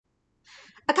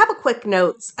A couple quick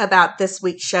notes about this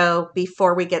week's show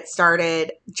before we get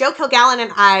started. Joe Kilgallen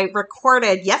and I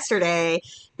recorded yesterday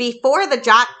before the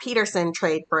Jock Peterson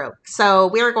trade broke. So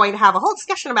we were going to have a whole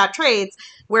discussion about trades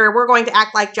where we're going to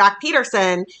act like Jock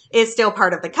Peterson is still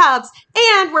part of the Cubs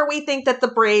and where we think that the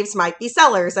Braves might be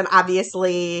sellers. And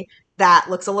obviously that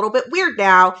looks a little bit weird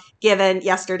now, given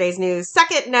yesterday's news.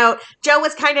 Second note, Joe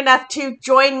was kind enough to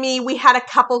join me. We had a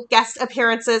couple guest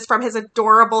appearances from his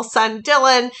adorable son,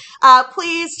 Dylan.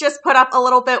 Please just put up a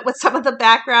little bit with some of the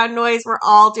background noise. We're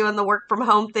all doing the work from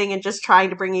home thing and just trying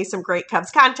to bring you some great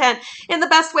Cubs content in the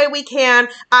best way we can.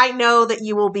 I know that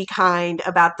you will be kind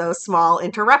about those small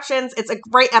interruptions. It's a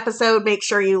great episode. Make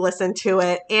sure you listen to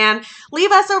it and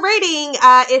leave us a rating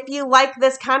if you like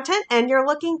this content and you're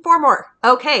looking for more.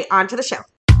 Okay, on to the show.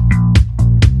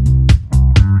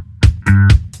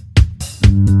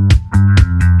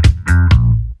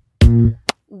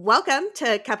 Welcome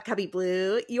to Cup Cubby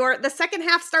Blue. The second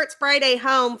half starts Friday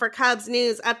home for Cubs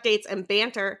news, updates, and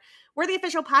banter. We're the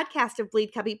official podcast of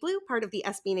Bleed Cubby Blue, part of the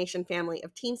SB Nation family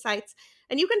of team sites,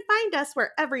 and you can find us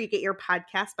wherever you get your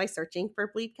podcast by searching for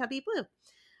Bleed Cubby Blue.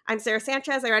 I'm Sarah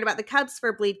Sanchez. I write about the Cubs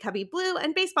for Bleed Cubby Blue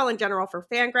and baseball in general for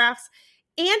Fangraphs.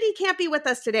 Andy can't be with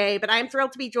us today, but I'm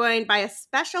thrilled to be joined by a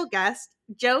special guest.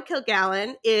 Joe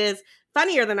Kilgallen is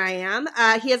funnier than I am.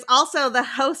 He is also the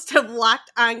host of Locked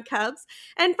On Cubs,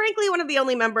 and frankly, one of the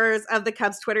only members of the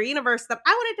Cubs Twitter universe that I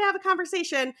wanted to have a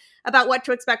conversation about what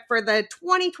to expect for the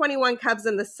 2021 Cubs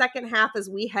in the second half as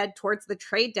we head towards the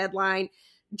trade deadline.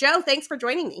 Joe, thanks for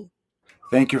joining me.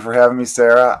 Thank you for having me,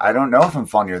 Sarah. I don't know if I'm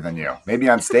funnier than you. Maybe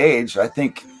on stage. I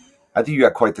think you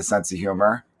got quite the sense of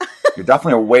humor. You're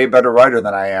definitely a way better writer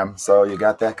than I am, so you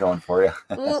got that going for you.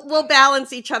 We'll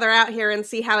balance each other out here and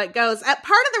see how it goes. Part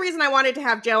of the reason I wanted to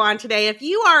have Joe on today, if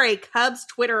you are a Cubs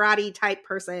Twitterati type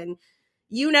person,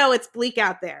 you know it's bleak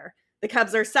out there. The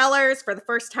Cubs are sellers for the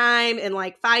first time in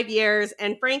like 5 years,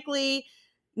 and frankly,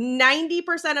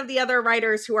 90% of the other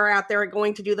writers who are out there are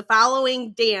going to do the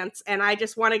following dance, and I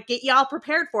just want to get y'all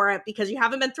prepared for it because you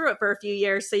haven't been through it for a few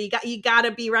years, so you got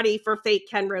to be ready for fake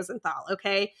Ken Rosenthal,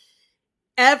 okay?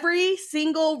 Every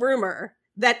single rumor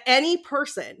that any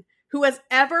person who has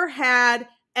ever had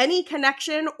any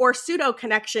connection or pseudo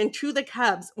connection to the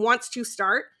Cubs wants to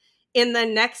start in the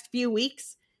next few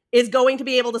weeks is going to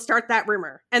be able to start that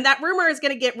rumor. And that rumor is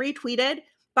going to get retweeted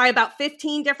by about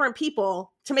 15 different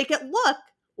people to make it look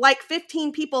like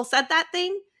 15 people said that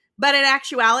thing. But in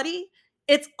actuality,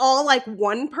 it's all like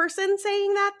one person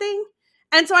saying that thing.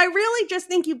 And so I really just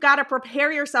think you've got to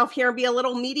prepare yourself here and be a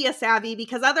little media savvy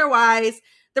because otherwise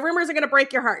the rumors are going to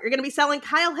break your heart. You're going to be selling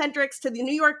Kyle Hendricks to the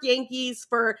New York Yankees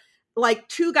for like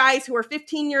two guys who are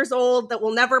 15 years old that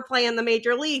will never play in the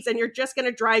major leagues. And you're just going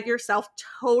to drive yourself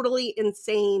totally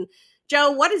insane.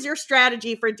 Joe, what is your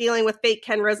strategy for dealing with fake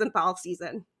Ken Rosenthal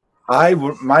season?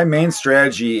 My main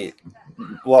strategy,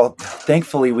 well,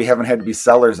 thankfully we haven't had to be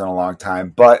sellers in a long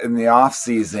time, but in the off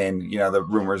season, the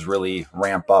rumors really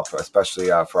ramp up, especially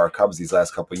for our Cubs these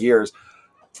last couple of years.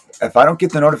 If I don't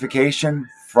get the notification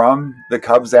from the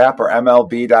Cubs app or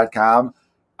MLB.com,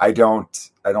 I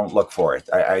don't look for it.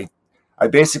 I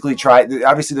basically try.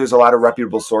 Obviously, there's a lot of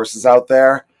reputable sources out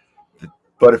there,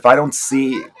 but if I don't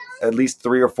see at least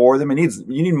 3 or 4 of them,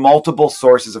 you need multiple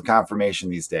sources of confirmation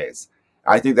these days.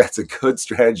 I think that's a good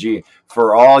strategy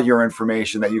for all your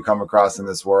information that you come across in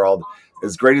this world.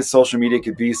 As great as social media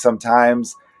could be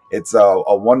sometimes, it's a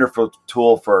wonderful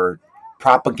tool for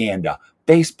propaganda,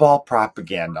 baseball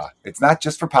propaganda. It's not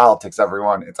just for politics,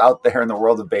 everyone. It's out there in the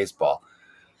world of baseball.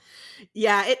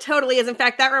 Yeah, it totally is. In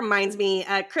fact, that reminds me,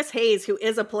 Chris Hayes, who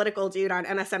is a political dude on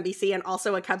MSNBC and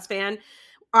also a Cubs fan,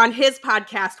 on his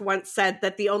podcast once said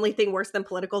that the only thing worse than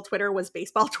political Twitter was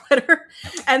baseball Twitter.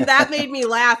 And that made me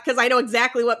laugh because I know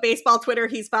exactly what baseball Twitter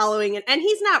he's following. And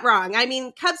he's not wrong. I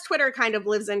mean, Cubs Twitter kind of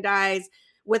lives and dies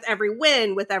with every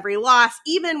win, with every loss,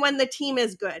 even when the team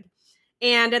is good.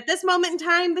 And at this moment in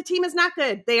time, the team is not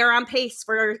good. They are on pace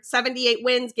for 78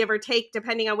 wins, give or take,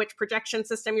 depending on which projection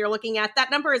system you're looking at.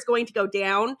 That number is going to go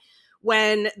down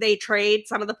when they trade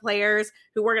some of the players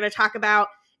who we're going to talk about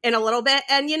in a little bit.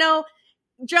 And,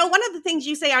 Joe, one of the things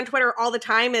you say on Twitter all the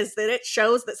time is that it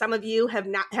shows that some of you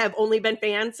have only been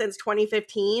fans since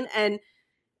 2015. And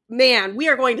man, we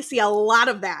are going to see a lot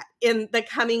of that in the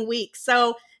coming weeks.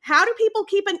 So how do people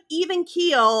keep an even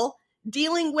keel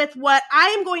dealing with what I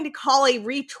am going to call a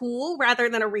retool rather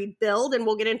than a rebuild? And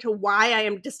we'll get into why I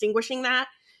am distinguishing that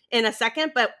in a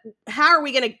second. But how are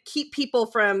we going to keep people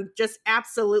from just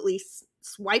absolutely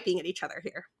swiping at each other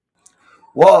here?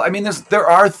 Well, I mean, there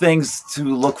are things to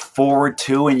look forward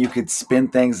to, and you could spin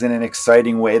things in an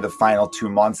exciting way the final 2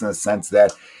 months in the sense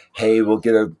that, hey, we'll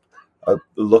get a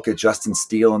look at Justin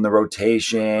Steele in the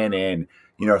rotation and,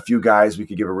 a few guys we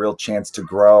could give a real chance to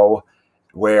grow,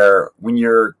 where when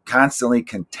you're constantly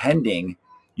contending,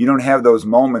 you don't have those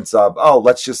moments of, oh,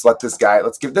 let's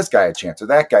give this guy a chance or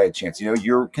that guy a chance.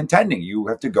 You're contending. You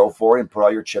have to go for it and put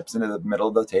all your chips into the middle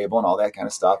of the table and all that kind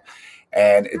of stuff.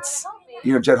 And it's,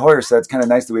 Jed Hoyer said it's kind of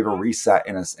nice that we have a reset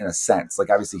in a sense. Like,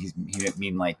 obviously he didn't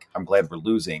mean like, I'm glad we're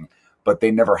losing, but they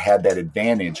never had that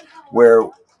advantage where,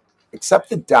 except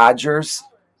the Dodgers,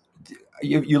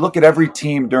 you look at every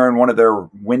team during one of their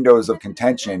windows of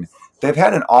contention, they've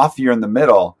had an off year in the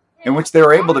middle in which they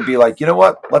were able to be like, you know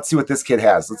what, let's see what this kid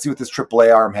has. Let's see what this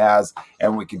AAA arm has.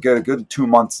 And we could get a good 2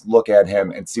 months look at him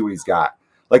and see what he's got.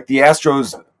 Like the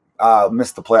Astros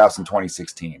missed the playoffs in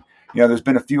 2016. There's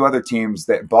been a few other teams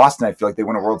that Boston, I feel like they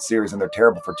win a World Series and they're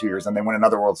terrible for 2 years and they win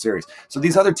another World Series. So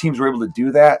these other teams were able to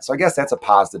do that. So I guess that's a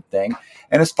positive thing.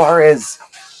 And as far as,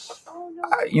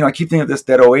 I keep thinking of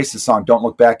that Oasis song, Don't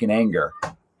Look Back in Anger.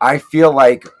 I feel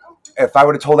like if I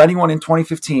would have told anyone in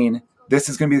 2015, this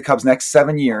is going to be the Cubs' next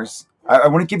 7 years, I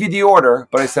wouldn't give you the order,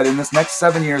 but I said in this next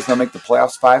 7 years, they'll make the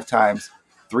playoffs 5 times,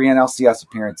 3 NLCS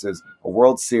appearances, a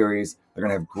World Series. They're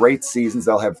going to have great seasons.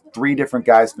 They'll have 3 different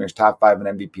guys finish top 5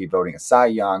 in MVP voting, a Cy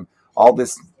Young, all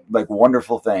this like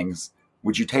wonderful things.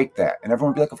 Would you take that? And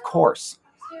everyone would be like, of course.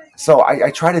 So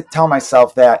I try to tell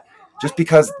myself that just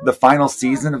because the final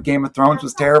season of Game of Thrones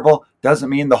was terrible doesn't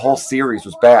mean the whole series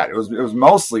was bad. It was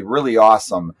mostly really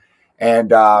awesome. And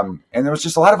there was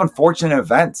just a lot of unfortunate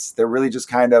events that really just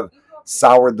kind of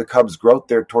soured the Cubs' growth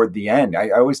there toward the end. I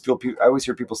always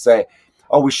hear people say,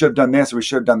 oh, we should have done this or we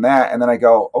should have done that. And then I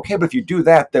go, okay, but if you do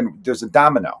that, then there's a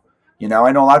domino. I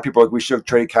know a lot of people are like, we should have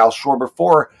traded Kyle Schwarber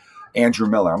for Andrew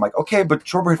Miller. I'm like, okay, but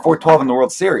Schwarber had 412 in the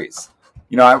World Series.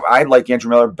 I like Andrew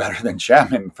Miller better than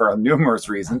Chapman for numerous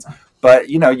reasons. But,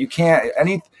 you can't,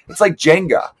 it's like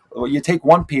Jenga. You take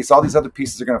one piece, all these other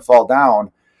pieces are going to fall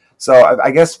down. So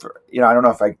I guess, I don't know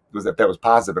if that was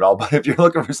positive at all, but if you're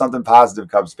looking for something positive,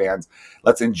 Cubs fans,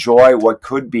 let's enjoy what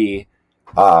could be,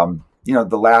 the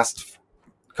last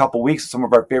couple weeks of some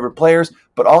of our favorite players,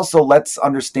 but also let's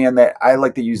understand that I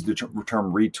like to use the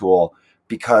term retool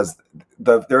because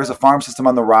there is a farm system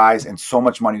on the rise and so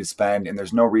much money to spend, and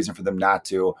there's no reason for them not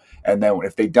to. And then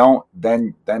if they don't,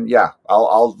 then yeah,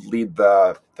 I'll lead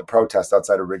the protest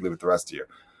outside of Wrigley with the rest of you.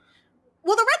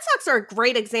 Well, the Red Sox are a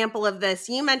great example of this.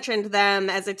 You mentioned them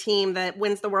as a team that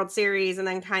wins the World Series and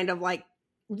then kind of like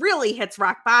really hits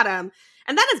rock bottom,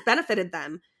 and that has benefited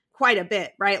them quite a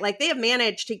bit, right? Like they have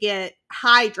managed to get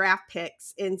high draft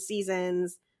picks in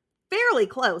seasons fairly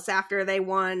close after they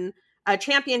won a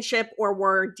championship or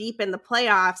were deep in the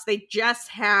playoffs. They just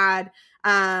had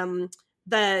and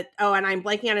I'm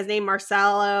blanking on his name,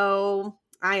 Marcelo.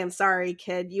 I am sorry,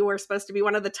 kid. You were supposed to be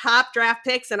one of the top draft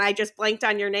picks, and I just blanked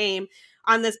on your name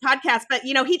on this podcast. But,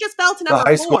 he just fell to number 4. The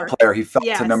high school player. He fell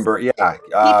to number, he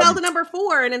fell to number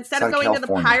 4. And instead of going to the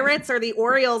Pirates or the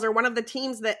Orioles or one of the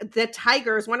teams the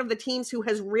Tigers, one of the teams who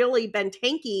has really been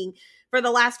tanking for the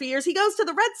last few years, he goes to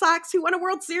the Red Sox, who won a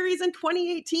World Series in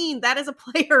 2018. That is a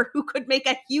player who could make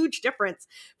a huge difference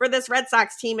for this Red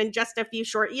Sox team in just a few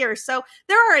short years. So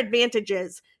there are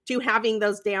advantages to having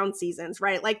those down seasons,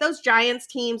 right? Like those Giants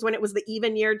teams, when it was the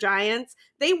even year Giants,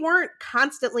 they weren't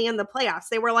constantly in the playoffs.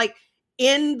 They were like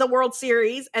in the World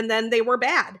Series and then they were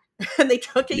bad and they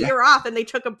took a year off and they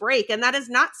took a break. And that is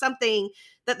not something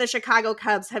that the Chicago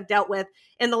Cubs have dealt with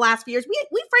in the last few years.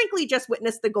 We frankly just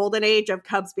witnessed the golden age of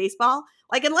Cubs baseball.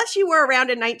 Like unless you were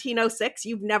around in 1906,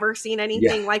 you've never seen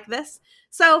anything like this.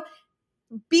 So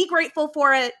be grateful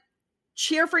for it.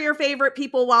 Cheer for your favorite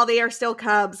people while they are still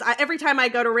Cubs. Every time I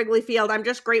go to Wrigley Field, I'm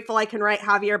just grateful I can write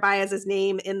Javier Baez's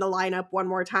name in the lineup one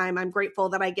more time. I'm grateful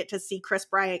that I get to see Kris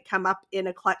Bryant come up in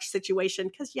a clutch situation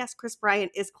because, yes, Kris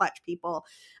Bryant is clutch, people.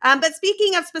 But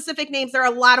speaking of specific names, there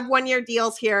are a lot of one-year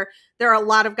deals here. There are a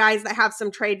lot of guys that have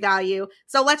some trade value.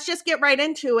 So let's just get right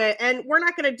into it. And we're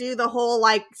not going to do the whole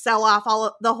sell off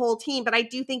the whole team, but I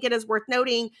do think it is worth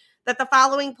noting that the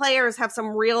following players have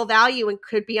some real value and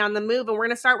could be on the move. And we're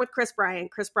going to start with Kris Bryant.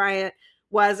 Kris Bryant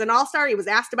was an all-star. He was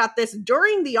asked about this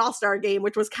during the all-star game,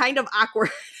 which was kind of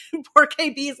awkward. Poor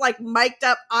KB's mic'd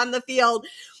up on the field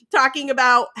talking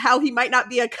about how he might not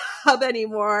be a Cub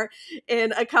anymore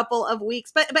in a couple of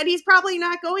weeks, but he's probably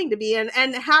not going to be.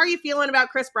 And how are you feeling about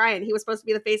Kris Bryant? He was supposed to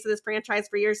be the face of this franchise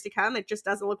for years to come. It just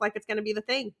doesn't look like it's going to be the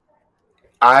thing.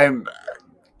 I'm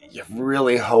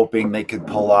really hoping they could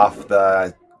pull off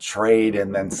the trade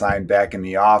and then sign back in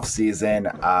the off season.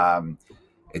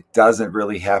 It doesn't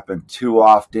really happen too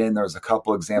often. There was a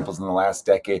couple examples in the last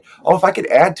decade. Oh, if I could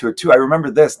add to it too, I remember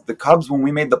this: the Cubs, when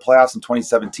we made the playoffs in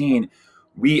 2017,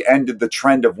 we ended the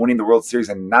trend of winning the World Series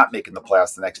and not making the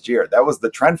playoffs the next year. That was the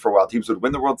trend for a while. Teams would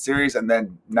win the World Series and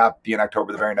then not be in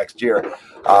October the very next year.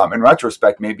 In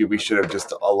retrospect, maybe we should have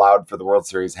just allowed for the World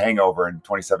Series hangover, and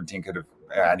 2017 could have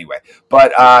anyway.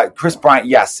 But Kris Bryant,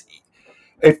 yes,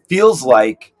 it feels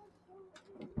like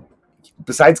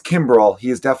besides Kimbrel, he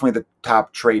is definitely the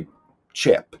top trade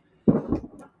chip.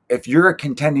 If you're a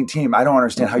contending team, I don't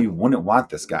understand how you wouldn't want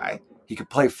this guy. He could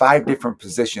play 5 different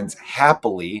positions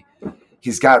happily.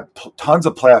 He's got tons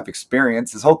of playoff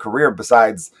experience. His whole career,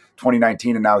 besides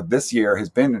 2019 and now this year, has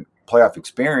been playoff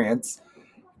experience.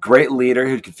 Great leader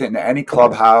who could fit into any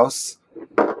clubhouse.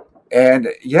 And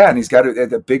he's got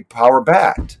a big power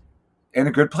bat and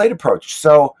a good plate approach.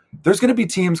 So there's going to be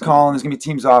teams calling. There's going to be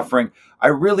teams offering. I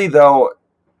really, though,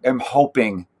 am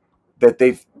hoping that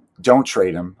they don't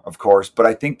trade him, of course, but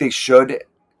I think they should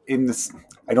in this.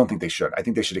 I don't think they should. I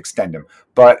think they should extend him.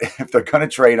 But if they're going to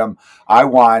trade him, I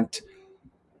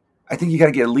think you got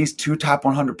to get at least 2 top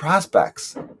 100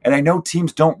 prospects. And I know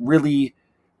teams don't really,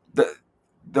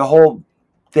 the whole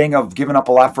thing of giving up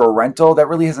a lot for a rental, that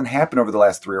really hasn't happened over the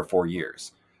last 3 or 4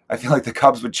 years. I feel like the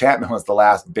Cubs with Chapman was the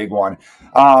last big one.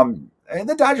 And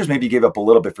the Dodgers maybe gave up a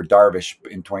little bit for Darvish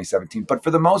in 2017. But for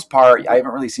the most part, I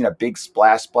haven't really seen a big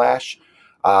splash.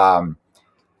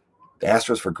 The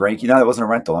Astros for Greinke. No, that wasn't a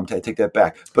rental. I take that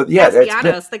back. But yeah,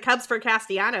 the Cubs for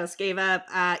Castellanos gave up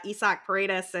Isaac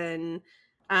Paredes and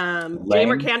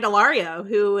Jeimer Candelario,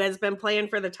 who has been playing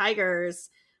for the Tigers.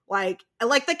 Like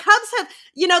the Cubs have,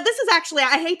 this is actually,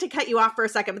 I hate to cut you off for a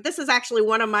second, but this is actually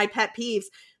one of my pet peeves.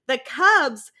 The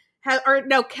Cubs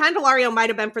Candelario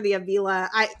might have been for the Avila.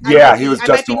 He was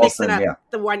Justin Wilson.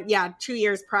 The one, 2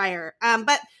 years prior.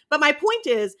 But my point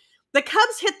is, the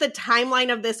Cubs hit the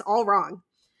timeline of this all wrong.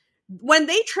 When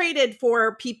they traded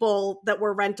for people that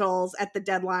were rentals at the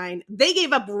deadline, they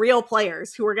gave up real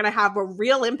players who were going to have a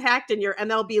real impact in your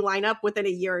MLB lineup within a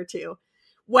year or two.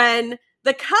 When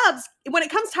it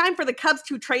comes time for the Cubs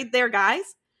to trade their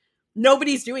guys,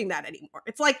 nobody's doing that anymore.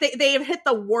 It's like they have hit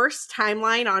the worst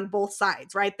timeline on both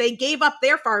sides, right? They gave up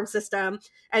their farm system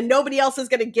and nobody else is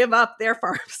going to give up their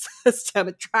farm system.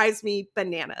 It drives me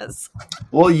bananas.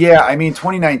 Well, yeah, I mean,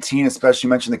 2019, especially,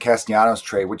 you mentioned the Castellanos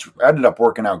trade, which ended up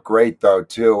working out great, though,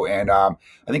 too. And I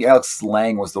think Alex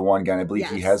Lang was the one guy, and I believe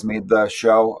he has made the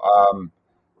show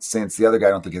since. The other guy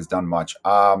I don't think has done much.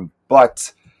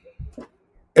 But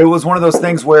it was one of those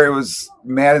things where it was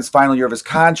Maddon's final year of his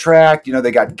contract.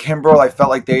 They got Kimbrel. I felt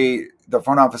like the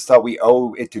front office thought we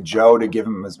owe it to Joe to give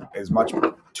him as much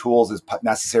tools as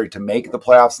necessary to make the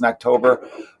playoffs in October.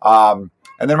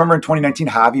 And then remember in 2019,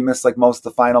 Javi missed most of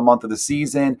the final month of the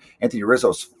season. Anthony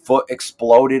Rizzo's foot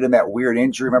exploded in that weird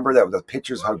injury. Remember that with the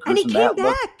pictures, how gruesome that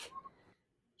looked?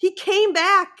 He came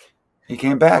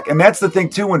back. And that's the thing,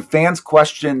 too, when fans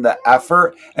question the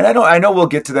effort. And I know we'll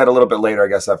get to that a little bit later, I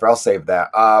guess, after. I'll save that.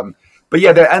 But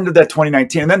yeah, the end of that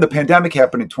 2019. And then the pandemic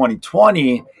happened in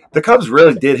 2020. The Cubs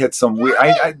really did hit some weird.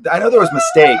 I know there was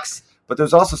mistakes, but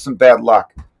there's also some bad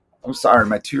luck. I'm sorry,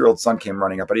 my 2-year-old son came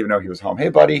running up. I didn't even know he was home. Hey,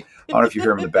 buddy. I don't know if you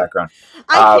hear him in the background.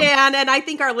 I can, and I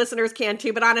think our listeners can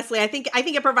too. But honestly, I think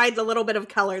it provides a little bit of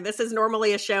color. This is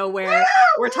normally a show where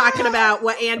we're talking about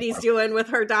what Andy's doing with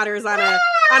her daughters on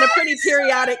a pretty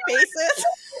periodic basis.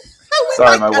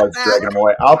 Sorry, my wife's dragging him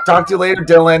away. I'll talk to you later,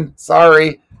 Dylan.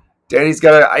 Sorry. Daddy's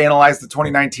got to analyze the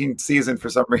 2019 season for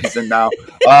some reason now.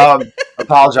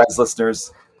 Apologize,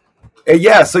 listeners.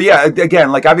 Again,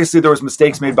 obviously there was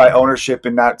mistakes made by ownership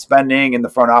and not spending, and the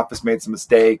front office made some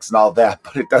mistakes and all that.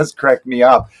 But it does crack me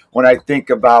up when I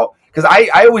think about, because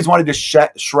I always wanted to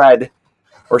shed,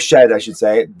 I should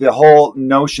say, the whole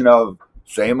notion of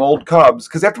same old Cubs.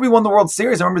 Because after we won the World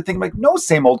Series, I remember thinking no,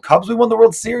 same old Cubs. We won the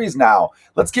World Series now.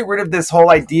 Let's get rid of this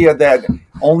whole idea that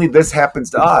only this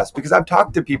happens to us. Because I've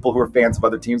talked to people who are fans of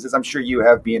other teams, as I'm sure you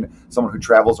have, being someone who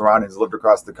travels around and has lived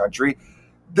across the country.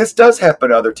 This does happen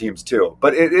to other teams too,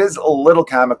 but it is a little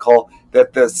comical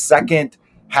that the second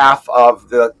half of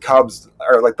the Cubs,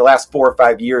 or the last 4 or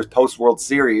 5 years post-World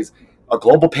Series, a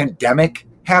global pandemic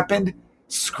happened,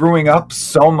 screwing up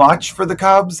so much for the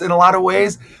Cubs in a lot of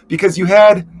ways, because you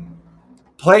had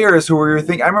players who were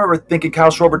thinking, I remember thinking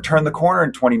Kyle Schwarber turned the corner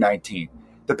in 2019.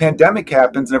 The pandemic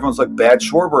happens and everyone's like, bad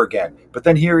Schwarber again. But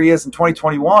then here he is in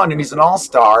 2021 and he's an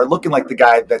all-star looking like the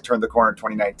guy that turned the corner in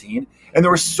 2019. And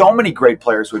there were so many great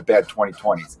players who had bad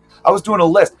 2020s. I was doing a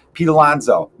list. Pete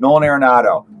Alonso, Nolan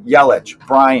Arenado, Yelich,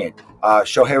 Bryant,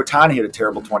 Shohei Ohtani had a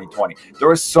terrible 2020. There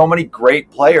were so many great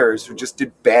players who just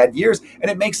did bad years. And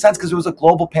it makes sense because it was a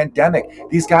global pandemic.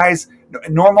 These guys,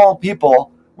 normal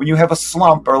people, when you have a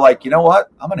slump, are like, you know what?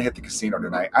 I'm going to hit the casino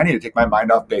tonight. I need to take my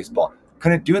mind off baseball.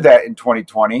 Couldn't do that in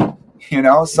 2020.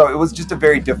 So it was just a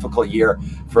very difficult year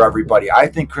for everybody. I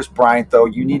think Chris Bryant, though,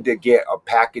 you need to get a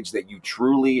package that you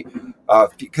truly,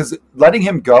 because letting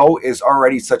him go is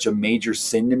already such a major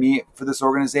sin to me for this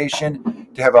organization.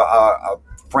 To have a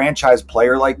franchise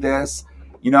player like this,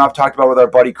 I've talked about with our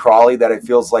buddy Crawley that it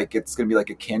feels like it's going to be like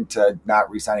akin to not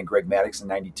re-signing Greg Maddux in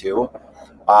 '92.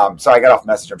 So I got off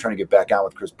message. I'm trying to get back on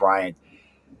with Chris Bryant.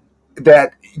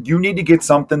 That you need to get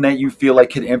something that you feel like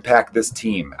could impact this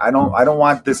team. I don't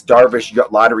want this Darvish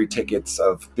lottery tickets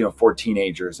of 4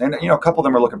 teenagers, and a couple of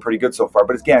them are looking pretty good so far.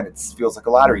 But again, it feels like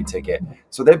a lottery ticket,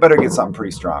 so they better get something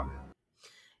pretty strong.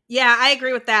 Yeah, I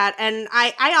agree with that, and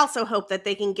I also hope that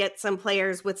they can get some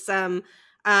players with some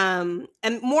and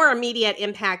more immediate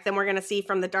impact than we're going to see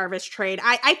from the Darvish trade.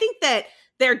 I think that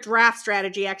their draft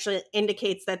strategy actually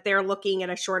indicates that they're looking at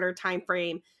a shorter time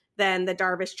frame than the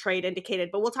Darvish trade indicated,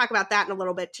 but we'll talk about that in a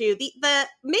little bit too. The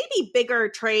maybe bigger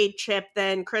trade chip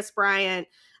than Chris Bryant,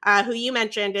 who you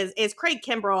mentioned, is Craig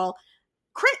Kimbrel.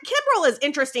 Kimbrel is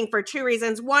interesting for 2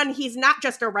 reasons. One, he's not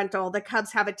just a rental. The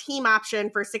Cubs have a team option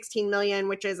for $16 million,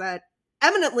 which is a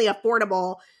eminently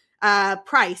affordable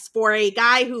price for a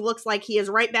guy who looks like he is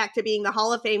right back to being the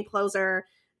Hall of Fame closer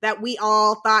that we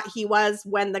all thought he was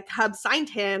when the Cubs signed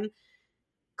him.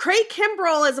 Craig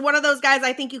Kimbrel is one of those guys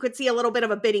I think you could see a little bit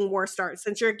of a bidding war start,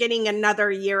 since you're getting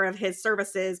another year of his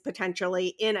services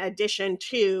potentially in addition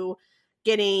to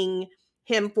getting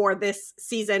him for this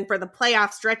season for the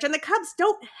playoff stretch. And the Cubs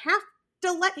don't have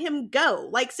to let him go.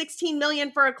 Like $16 million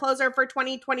for a closer for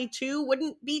 2022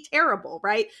 wouldn't be terrible,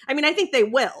 right? I mean, I think they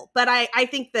will, but I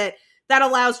think that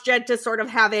allows Jed to sort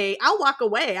of have I'll walk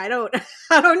away. I don't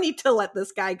need to let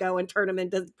this guy go and turn him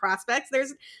into prospects.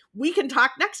 We can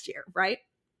talk next year, right?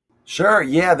 Sure.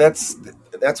 Yeah, that's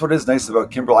what is nice about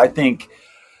Kimbrel. I think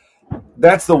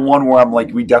that's the one where I'm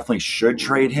like, we definitely should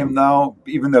trade him, though.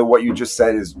 Even though what you just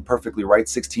said is perfectly right,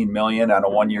 $16 million on a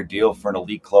 1-year deal for an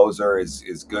elite closer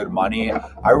is good money.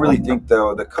 I really think,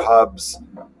 though, the Cubs,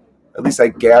 at least I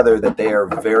gather that they are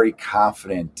very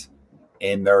confident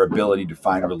in their ability to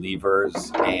find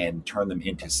relievers and turn them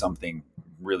into something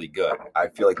really good. I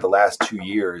feel like the last 2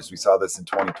 years, we saw this in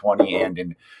 2020 and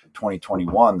in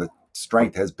 2021, the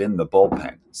strength has been the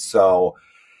bullpen. So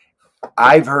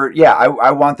I've heard,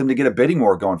 I want them to get a bidding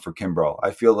war going for Kimbrel.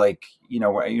 I feel like, you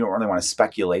don't really want to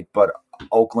speculate, but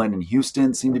Oakland and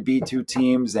Houston seem to be 2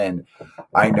 teams. And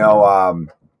I know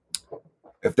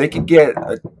if they could get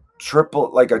a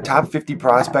top 50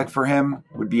 prospect for him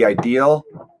would be ideal.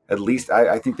 At least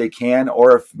I think they can.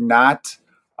 Or if not,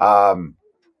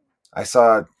 I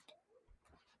saw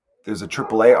there's a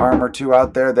AAA arm or 2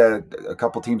 out there that a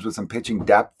couple teams with some pitching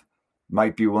depth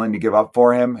might be willing to give up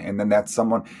for him. And then that's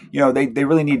someone, they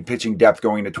really need pitching depth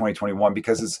going into 2021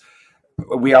 because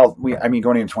going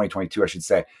into 2022, I should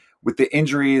say, with the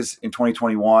injuries in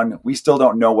 2021, we still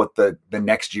don't know what the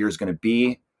next year is going to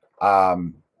be.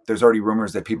 There's already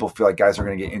rumors that people feel like guys are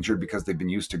going to get injured because they've been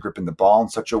used to gripping the ball in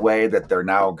such a way that they're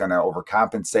now going to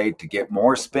overcompensate to get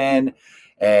more spin.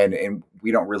 And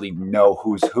we don't really know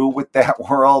who's who with that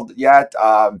world yet.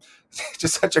 It's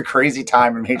just such a crazy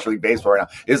time in Major League Baseball right now.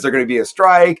 Is there going to be a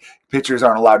strike? Pitchers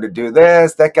aren't allowed to do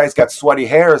this. That guy's got sweaty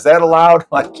hair. Is that allowed?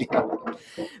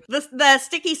 The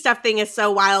sticky stuff thing is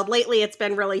so wild. Lately, it's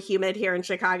been really humid here in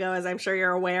Chicago, as I'm sure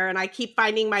you're aware. And I keep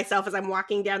finding myself as I'm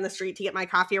walking down the street to get my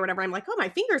coffee or whatever, I'm like, oh, my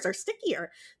fingers are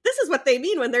stickier. This is what they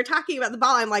mean when they're talking about the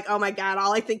ball. I'm like, oh my God,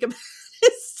 all I think about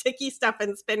is sticky stuff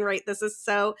and spin rate. This is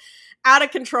so out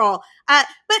of control. But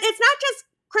it's not just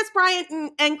Chris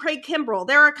Bryant and Craig Kimbrel.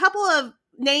 There are a couple of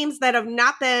names that have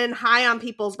not been high on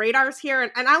people's radars here,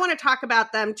 and I want to talk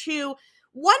about them too.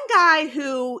 One guy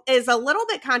who is a little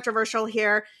bit controversial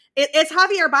here is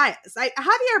Javier Baez.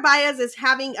 Javier Baez is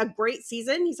having a great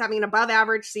season. He's having an above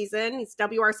average season. His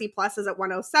WRC plus is at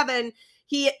 107.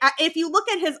 If you look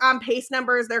at his on pace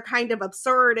numbers, they're kind of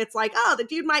absurd. It's like, oh, the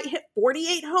dude might hit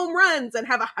 48 home runs and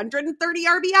have 130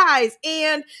 RBIs,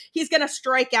 and he's going to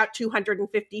strike out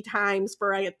 250 times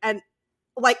for a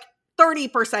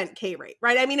 30% K rate,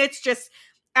 right? I mean, it's just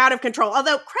out of control.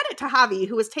 Although credit to Javi,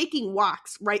 who was taking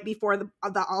walks right before the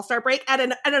All-Star break at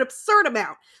an absurd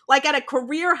amount, like at a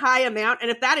career high amount. And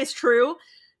if that is true,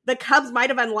 the Cubs might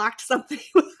have unlocked something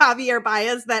with Javier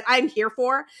Baez that I'm here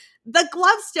for. The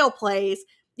glove still plays.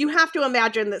 You have to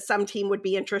imagine that some team would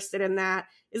be interested in that.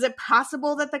 Is it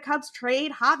possible that the Cubs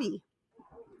trade Javi?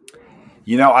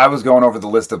 I was going over the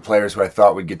list of players who I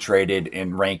thought would get traded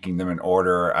and ranking them in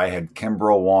order. I had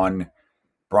Kimbrel 1,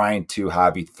 Bryant 2,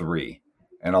 Javi 3.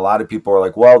 And a lot of people are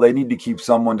like, well, they need to keep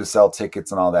someone to sell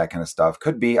tickets and all that kind of stuff.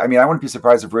 Could be. I mean, I wouldn't be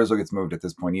surprised if Rizzo gets moved at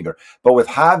this point either. But with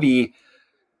Javi,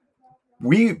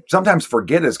 we sometimes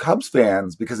forget as Cubs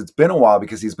fans, because it's been a while,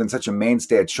 because he's been such a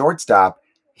mainstay at shortstop,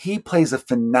 he plays a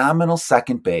phenomenal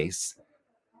second base,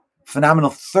 phenomenal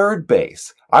third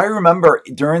base. I remember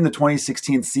during the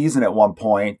 2016 season at one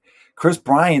point, Chris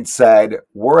Bryant said,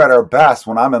 we're at our best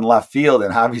when I'm in left field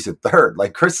and Javi's at third.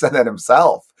 Like Chris said that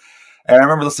himself. And I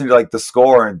remember listening to like the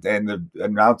score and the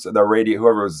announcer, the radio,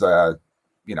 whoever was,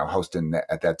 hosting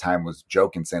at that time was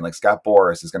joking, saying like Scott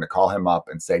Boras is going to call him up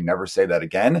and say, never say that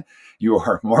again. You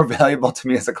are more valuable to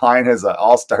me as a client as an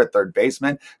all-star third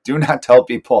baseman. Do not tell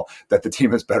people that the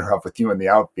team is better off with you in the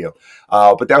outfield.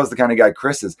 But that was the kind of guy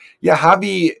Chris is. Yeah,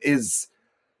 Javi is,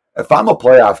 if I'm a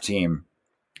playoff team,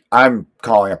 I'm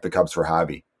calling up the Cubs for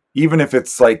Javi. Even if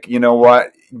it's like, you know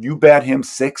what, you bat him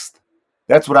sixth.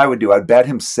 That's what I would do. I'd bat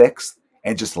him sixth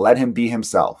and just let him be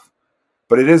himself.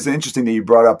 But it is interesting that you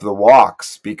brought up the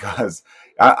walks, because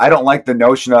I don't like the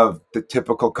notion of the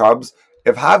typical Cubs.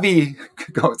 If Javi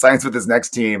signs with his next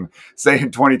team, say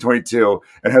in 2022,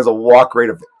 and has a walk rate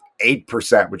of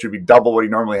 8%, which would be double what he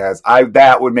normally has,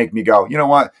 that would make me go, you know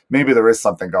what? Maybe there is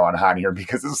something going on here,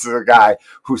 because this is a guy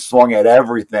who swung at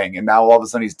everything, and now all of a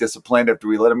sudden he's disciplined after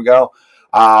we let him go.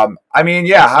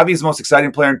 Javi's the most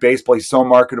exciting player in baseball. He's so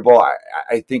marketable.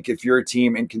 I think if you're a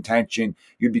team in contention,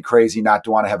 you'd be crazy not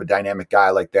to want to have a dynamic guy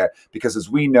like that, because as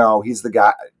we know, he's the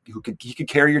guy he could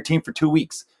carry your team for 2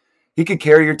 weeks. He could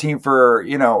carry your team for,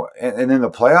 and in the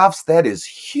playoffs, that is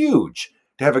huge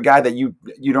to have a guy that you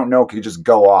don't know could just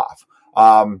go off.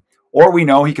 Or we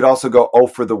know he could also go 0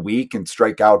 for the week and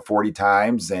strike out 40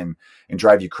 times and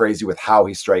drive you crazy with how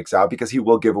he strikes out, because he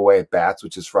will give away at bats,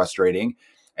 which is frustrating.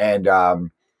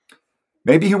 And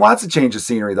maybe he wants to change the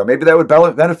scenery, though. Maybe that would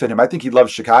benefit him. I think he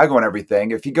loves Chicago and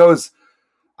everything. If he goes,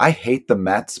 I hate the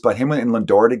Mets, but him and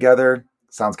Lindor together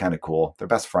sounds kind of cool. They're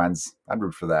best friends. I'd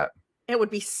root for that. It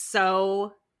would be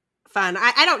so fun.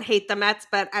 I don't hate the Mets,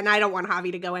 and I don't want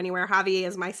Javi to go anywhere. Javi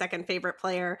is my second favorite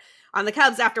player on the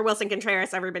Cubs after Willson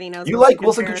Contreras. Everybody knows you like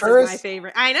Willson Contreras. Is my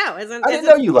favorite. I know. I didn't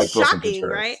know you liked Willson Contreras.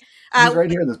 Right? He's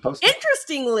right here in this poster.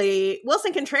 Interestingly,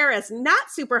 Willson Contreras, not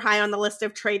super high on the list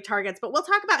of trade targets, but we'll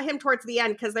talk about him towards the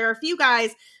end, because there are a few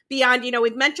guys beyond,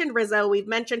 we've mentioned Rizzo, we've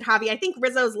mentioned Javi. I think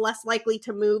Rizzo's less likely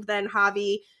to move than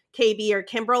Javi, KB, or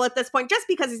Kimbrel at this point, just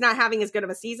because he's not having as good of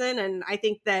a season. And I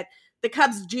think that the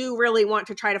Cubs do really want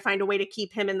to try to find a way to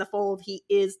keep him in the fold. He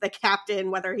is the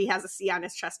captain, whether he has a C on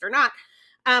his chest or not.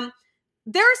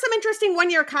 There are some interesting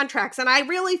one-year contracts, and I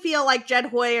really feel like Jed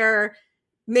Hoyer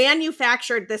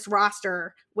manufactured this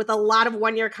roster with a lot of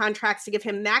one-year contracts to give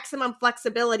him maximum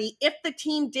flexibility if the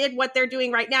team did what they're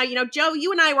doing right now. Joe,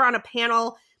 you and I were on a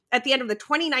panel at the end of the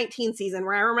 2019 season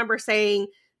where I remember saying,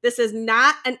 this is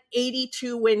not an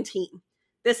 82-win team.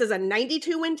 This is a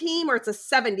 92-win team, or it's a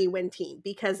 70-win team,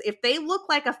 because if they look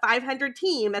like a 500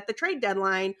 team at the trade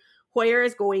deadline, Hoyer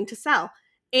is going to sell.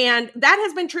 And that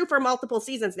has been true for multiple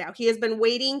seasons now. He has been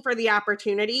waiting for the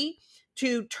opportunity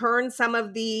to turn some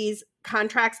of these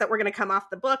contracts that were going to come off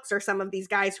the books, or some of these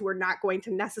guys who are not going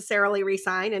to necessarily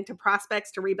re-sign, into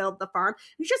prospects to rebuild the farm.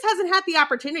 He just hasn't had the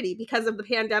opportunity because of the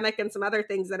pandemic and some other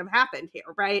things that have happened here,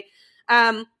 right?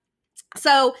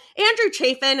 So Andrew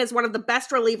Chafin is one of the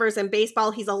best relievers in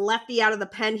baseball. He's a lefty out of the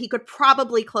pen. He could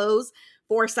probably close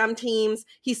for some teams.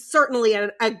 He's certainly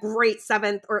a great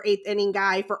 7th or 8th inning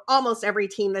guy for almost every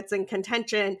team that's in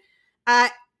contention.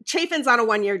 Chafin's on a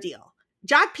one-year deal.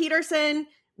 Jock Peterson,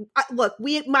 look,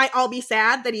 we might all be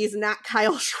sad that he's not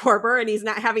Kyle Schwarber, and he's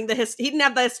not having he didn't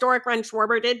have the historic run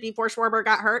Schwarber did before Schwarber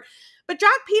got hurt. But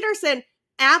Jock Peterson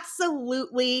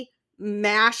absolutely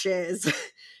mashes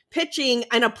pitching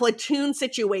in a platoon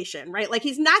situation, right? Like,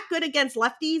 he's not good against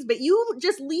lefties, but you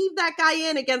just leave that guy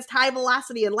in against high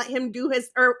velocity and let him do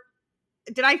his, or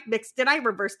did I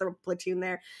reverse the platoon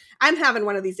there? I'm having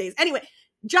one of these days. Anyway,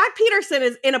 Jock Peterson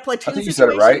is in a platoon situation. I think you said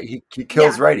it right. He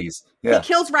kills righties. Yeah. He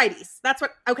kills righties.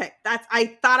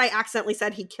 I thought I accidentally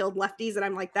said he killed lefties, and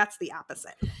I'm like, that's the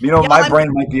opposite. My brain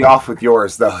might be off with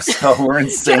yours, though, so we're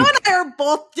in sync. Joe and I are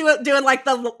both doing like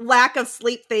the lack of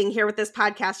sleep thing here with this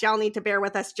podcast. Y'all need to bear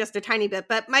with us just a tiny bit.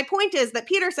 But my point is that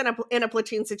Peterson in a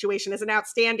platoon situation is an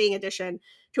outstanding addition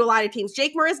to a lot of teams.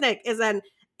 Jake Marisnick is an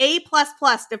A++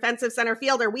 defensive center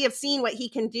fielder. We have seen what he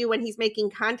can do when he's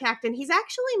making contact, and he's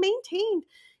actually maintained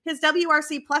his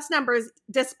WRC plus numbers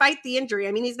despite the injury.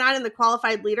 I mean, he's not in the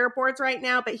qualified leaderboards right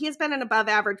now, but he has been an above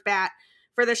average bat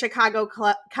for the Chicago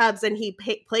Cubs, and he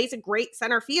plays a great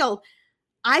center field.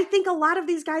 I think a lot of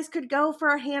these guys could go for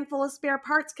a handful of spare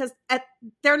parts, because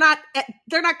they're not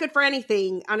good for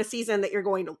anything on a season that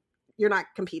you're not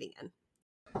competing in.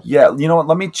 Yeah, you know what?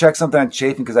 Let me check something on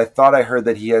Chafin, because I thought I heard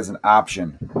that he has an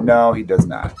option. No, he does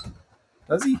not.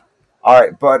 Does he? All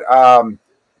right, but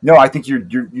No, I think you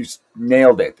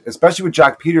nailed it, especially with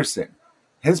Jock Peterson.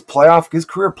 His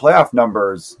career playoff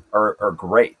numbers are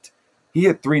great. He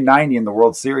hit 390 in the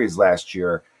World Series last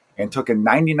year and took a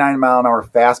 99-mile-an-hour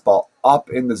fastball up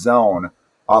in the zone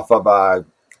off of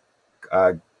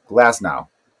Glasnow.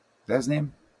 Is that his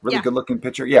name? Really Yeah. good looking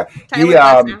pitcher. Yeah, Tyler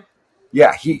Glasnow.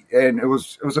 it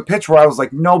was a pitch where I was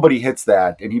like, nobody hits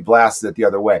that, and he blasted it the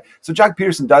other way. So Jock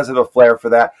Peterson does have a flair for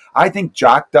that. I think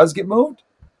Jock does get moved.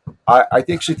 I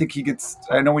actually think he gets.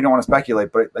 I know we don't want to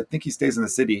speculate, but I think he stays in the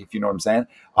city. If you know what I'm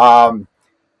saying.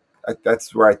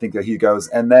 That's where I think that he goes.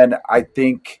 And then I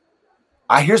think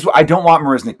here's what I don't want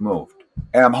Marisnick moved,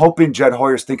 and I'm hoping Jed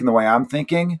Hoyer's thinking the way I'm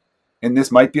thinking. And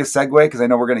this might be a segue because I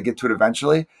know we're going to get to it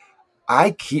eventually.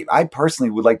 I personally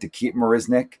would like to keep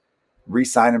Marisnick,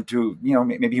 re-sign him to,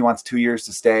 maybe he wants 2 years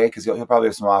to stay because he'll probably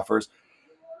have some offers.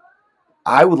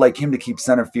 I would like him to keep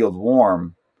center field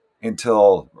warm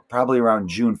until probably around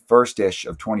June 1st-ish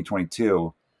of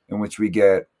 2022, in which we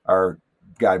get our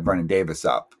guy Brennan Davis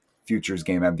up, Futures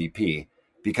Game MVP,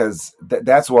 because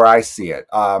that's where I see it.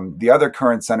 The other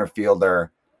current center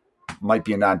fielder might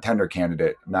be a non-tender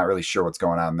candidate. I'm not really sure what's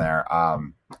going on there.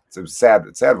 It's sad.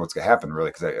 It's sad what's going to happen, really,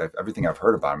 because everything I've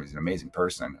heard about him, he's an amazing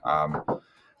person.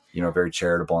 Very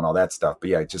charitable and all that stuff.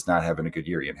 But yeah, just not having a good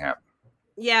year, Ian Happ.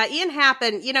 Yeah, Ian Happ,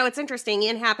 and it's interesting.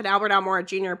 Ian Happ and Albert Almora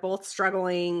Jr. both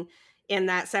struggling in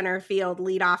that center field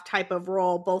leadoff type of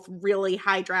role, both really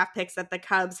high draft picks that the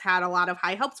Cubs had a lot of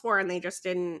high hopes for, and they just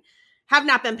have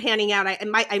not been panning out.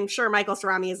 I'm sure Michael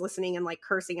Cerami is listening and like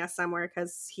cursing us somewhere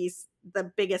because he's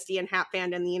the biggest Ian Happ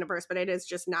fan in the universe, but it has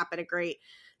just not been a great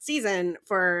season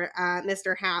for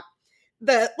Mr. Happ.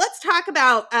 Let's talk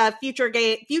about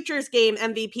futures game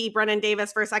MVP Brennan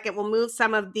Davis for a second. We'll move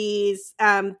some of these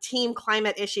team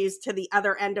climate issues to the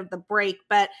other end of the break.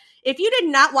 But if you did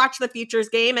not watch the futures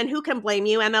game, and who can blame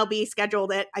you, MLB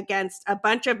scheduled it against a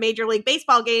bunch of Major League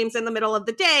Baseball games in the middle of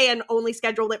the day and only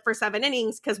scheduled it for 7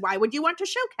 innings, because why would you want to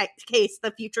showcase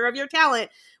the future of your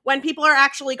talent when people are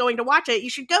actually going to watch it? You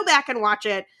should go back and watch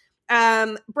it.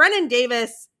 Brennan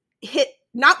Davis hit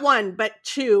not one, but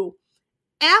 2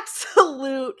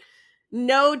 absolute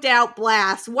no doubt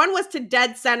blast. One was to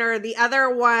dead center. The other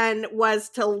one was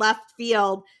to left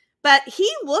field. But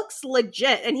he looks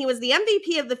legit, and he was the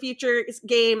MVP of the Futures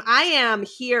game. I am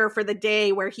here for the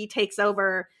day where he takes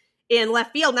over in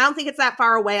left field. And I don't think it's that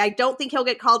far away. I don't think he'll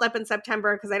get called up in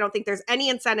September because I don't think there's any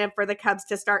incentive for the Cubs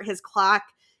to start his clock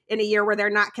in a year where they're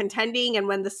not contending, and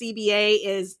when the CBA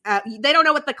is, they don't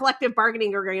know what the collective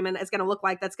bargaining agreement is going to look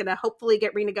like. That's going to hopefully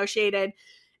get renegotiated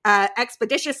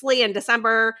expeditiously in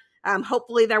December.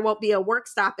 Hopefully there won't be a work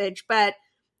stoppage, but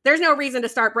there's no reason to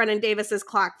start Brennan Davis's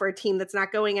clock for a team that's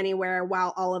not going anywhere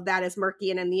while all of that is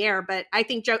murky and in the air. But I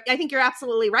think, Joe, you're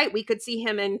absolutely right. We could see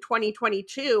him in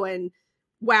 2022 and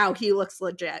wow, he looks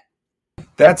legit.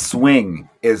 That swing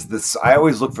is this. I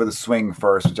always look for the swing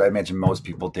first, which I imagine most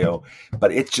people do,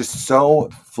 but it's just so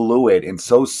fluid and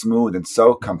so smooth and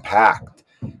so compact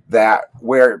that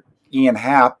where Ian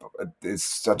Happ is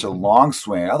such a long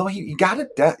swing, although he got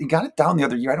it down the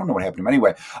other year. I don't know what happened to him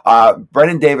anyway.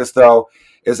 Brennan Davis, though,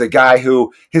 is a guy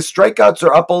who his strikeouts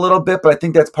are up a little bit, but I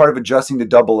think that's part of adjusting to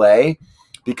Double-A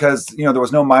because there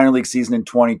was no minor league season in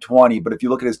 2020. But if you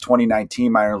look at his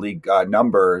 2019 minor league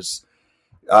numbers,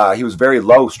 he was very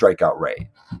low strikeout rate,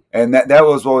 and that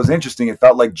was what was interesting. It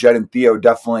felt like Jed and Theo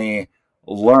definitely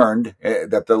learned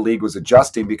that the league was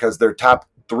adjusting because their top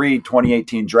 3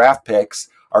 2018 draft picks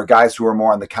are guys who are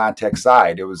more on the contact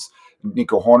side. It was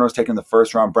Nico Hoerner was taken the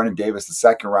first round, Brennan Davis the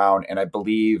second round, and I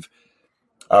believe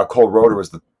Cole Roeder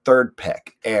was the third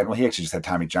pick. And he actually just had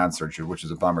Tommy John surgery, which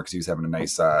is a bummer because he was having a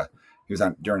nice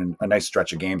during a nice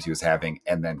stretch of games he was having,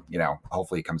 and then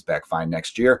hopefully he comes back fine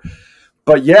next year.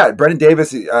 But yeah, Brennan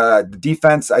Davis, the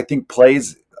defense I think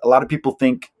plays. A lot of people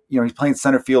think he's playing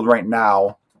center field right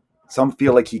now. Some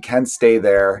feel like he can stay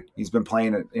there. He's been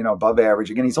playing above average.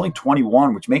 Again, he's only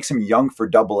 21, which makes him young for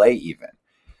Double-A even.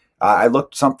 I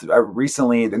looked something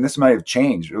recently, and this might have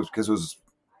changed. It was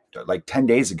like 10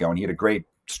 days ago, and he had a great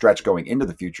stretch going into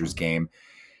the Futures game.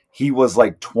 He was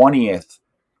like 20th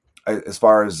as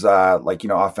far as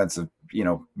offensive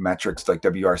metrics like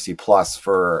WRC plus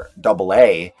for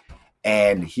Double-A,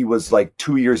 and he was like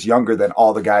 2 years younger than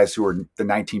all the guys who were the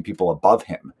 19 people above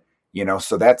him.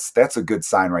 So that's a good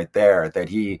sign right there that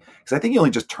because I think he only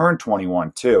just turned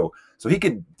 21 too. So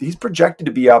he's projected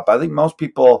to be up. I think most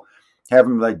people have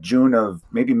him like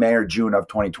maybe May or June of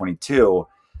 2022.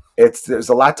 There's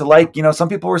a lot to like. Some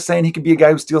people were saying he could be a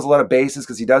guy who steals a lot of bases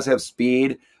because he does have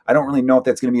speed. I don't really know if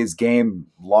that's going to be his game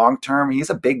long term. He's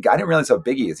a big guy. I didn't realize how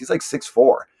big he is. He's like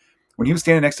 6'4". When he was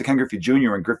standing next to Ken Griffey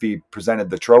Jr. and Griffey presented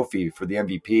the trophy for the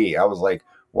MVP, I was like,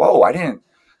 whoa, I didn't.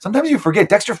 Sometimes you forget.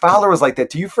 Dexter Fowler was like that.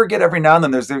 Do you forget every now and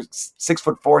then there's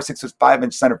 6'4",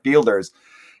 6'5" center fielders?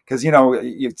 Because,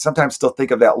 you sometimes still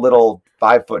think of that little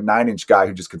 5'9" guy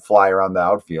who just could fly around the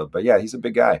outfield. But yeah, he's a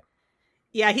big guy.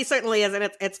 Yeah, he certainly is. And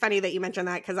it's funny that you mentioned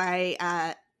that because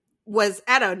I was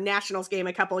at a Nationals game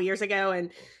a couple of years ago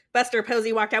and Buster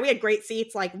Posey walked out. We had great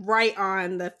seats, like right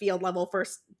on the field level,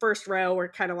 first row, or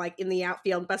kind of like in the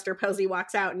outfield. Buster Posey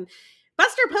walks out, and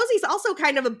Buster Posey's also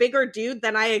kind of a bigger dude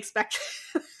than I expected.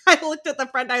 I looked at the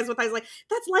front eyes with eyes like,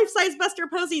 that's life-size Buster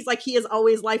Posey's. Like, he is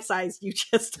always life-size. You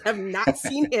just have not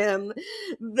seen him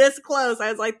this close. I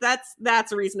was like,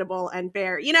 that's reasonable and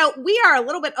fair. We are a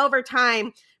little bit over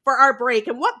time for our break.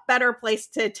 And what better place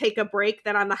to take a break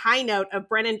than on the high note of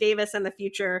Brennen Davis and the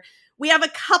future? We have a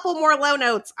couple more low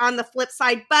notes on the flip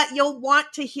side, but you'll want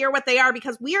to hear what they are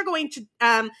because we are going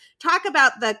to talk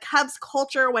about the Cubs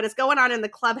culture, what is going on in the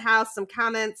clubhouse, some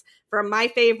comments from my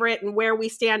favorite and where we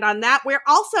stand on that. We're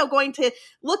also going to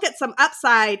look at some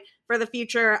upside for the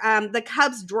future, the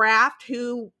Cubs draft,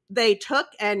 who they took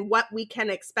and what we can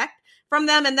expect from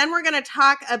them. And then we're going to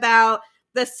talk about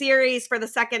the series for the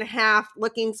second half,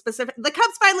 looking specific. The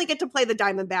Cubs finally get to play the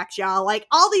Diamondbacks, y'all. Like,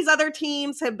 all these other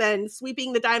teams have been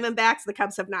sweeping the Diamondbacks. The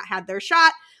Cubs have not had their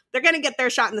shot. They're going to get their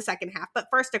shot in the second half. But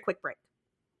first, a quick break.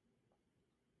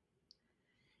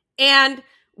 And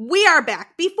we are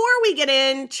back. Before we get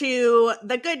into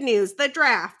the good news, the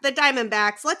draft, the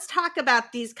Diamondbacks, let's talk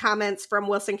about these comments from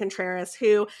Willson Contreras,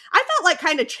 who I felt like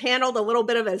kind of channeled a little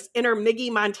bit of his inner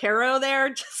Miggy Montero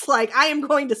there, just like, I am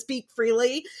going to speak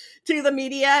freely to the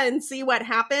media and see what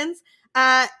happens.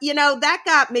 That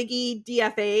got Miggy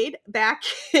DFA'd back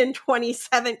in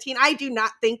 2017. I do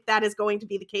not think that is going to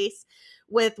be the case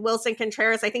with Willson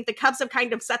Contreras. I think the Cubs have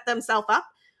kind of set themselves up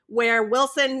where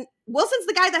Willson's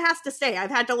the guy that has to stay. I've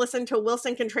had to listen to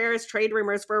Willson Contreras trade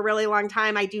rumors for a really long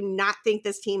time. I do not think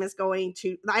this team is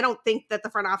I don't think that the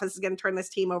front office is going to turn this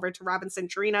team over to Robinson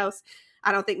Chirinos.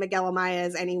 I don't think Miguel Amaya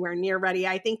is anywhere near ready.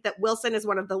 I think that Willson is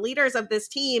one of the leaders of this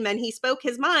team, and he spoke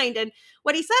his mind. And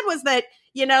what he said was that,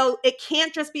 it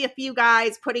can't just be a few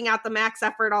guys putting out the max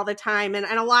effort all the time. And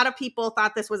a lot of people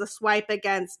thought this was a swipe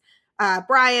against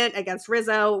Bryant, against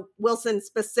Rizzo. Willson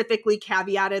specifically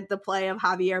caveated the play of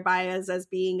Javier Baez as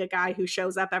being a guy who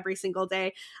shows up every single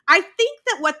day. I think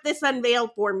that what this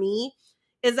unveiled for me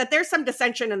is that there's some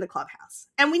dissension in the clubhouse.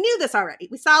 And we knew this already.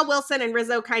 We saw Willson and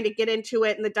Rizzo kind of get into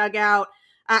it in the dugout.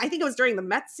 I think it was during the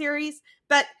Mets series,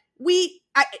 but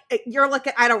you're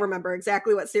looking, I don't remember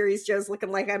exactly what series Joe's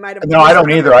looking like. I might have. No, I don't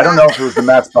either. I don't know if it was the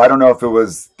Mets, but I don't know if it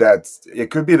was that.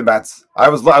 It could be the Mets. I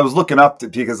was looking up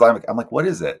because I'm like, what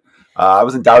is it? I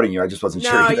wasn't doubting you. I just wasn't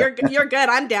sure. No, you're good.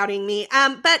 I'm doubting me.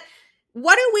 But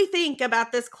what do we think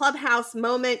about this clubhouse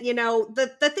moment?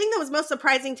 The thing that was most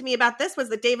surprising to me about this was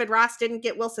that David Ross didn't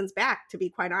get Wilson's back, to be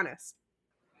quite honest.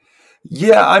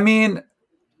 Yeah, I mean,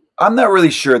 I'm not really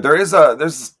sure. There's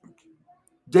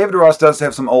David Ross does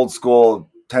have some old school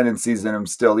tendencies in him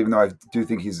still, even though I do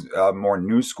think he's more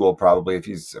new school probably. If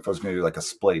I was going to do like a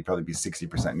split, he'd probably be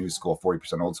 60% new school,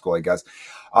 40% old school, I guess.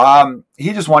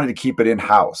 He just wanted to keep it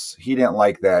in-house. He didn't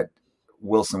like that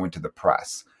Willson went to the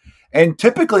press. And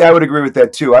typically I would agree with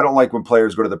that too. I don't like when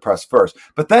players go to the press first.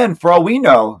 But then for all we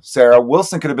know, Sarah,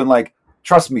 Willson could have been like,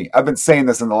 trust me, I've been saying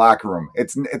this in the locker room.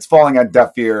 It's falling on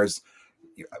deaf ears.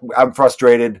 I'm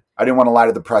frustrated. I didn't want to lie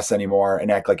to the press anymore and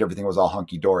act like everything was all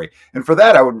hunky-dory. And for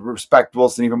that, I would respect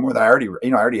Willson even more than I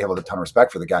already have a ton of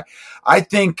respect for the guy. I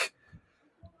think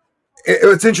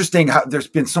it's interesting how there's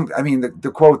been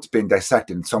the quote's been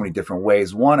dissected in so many different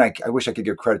ways. One, I wish I could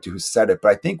give credit to who said it, but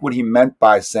I think what he meant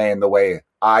by saying the way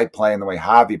I play and the way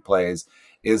Javi plays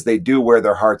is they do wear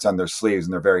their hearts on their sleeves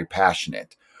and they're very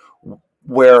passionate.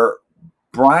 Where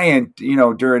Bryant,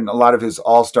 during a lot of his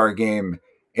All-Star game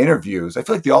interviews, I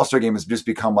feel like the All-Star game has just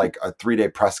become like a 3-day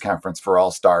press conference for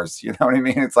All-Stars. You know what I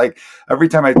mean? It's like every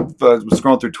time I was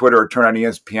scrolling through Twitter or turn on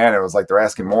ESPN, it was like they're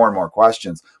asking more and more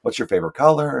questions. What's your favorite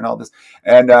color and all this?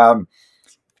 And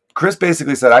Chris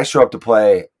basically said, I show up to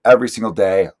play every single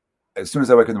day. As soon as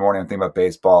I wake up in the morning, I'm thinking about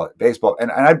baseball.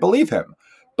 And I believe him.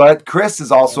 But Chris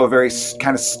is also a very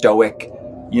kind of stoic,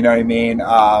 you know what I mean?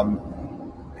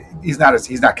 He's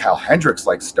not Kyle Hendricks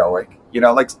like stoic.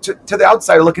 Like to the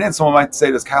outsider looking in, someone might say,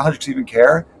 does Kyle Hendricks even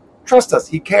care? Trust us,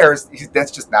 he cares.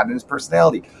 That's just not in his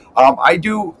personality. I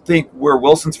do think where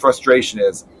Wilson's frustration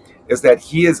is that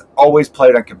he has always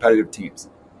played on competitive teams.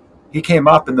 He came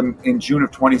up in June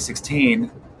of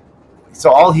 2016, so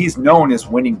all he's known is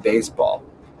winning baseball.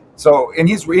 So, and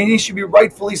he should be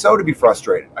rightfully so to be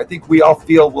frustrated. I think we all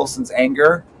feel Wilson's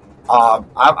anger.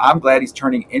 I'm glad he's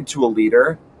turning into a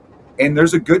leader. And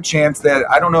there's a good chance that,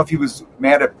 I don't know if he was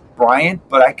mad at Bryant,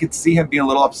 but I could see him being a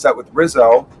little upset with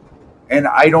Rizzo. And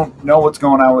I don't know what's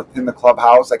going on within the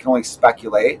clubhouse. I can only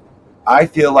speculate. I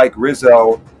feel like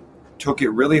Rizzo took it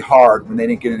really hard when they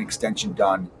didn't get an extension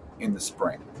done in the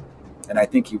spring. And I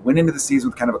think he went into the season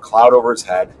with kind of a cloud over his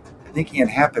head. I think Ian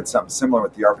Happ had something similar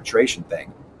with the arbitration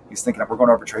thing. He's thinking, we're going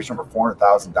to arbitration for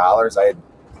 $400,000.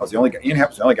 I was the only guy, Ian Happ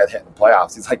was the only guy that hit in the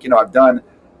playoffs. He's like, I've done,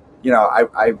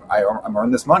 I'm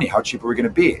earned this money. How cheap are we going to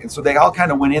be? And so they all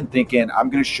kind of went in thinking, I'm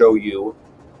going to show you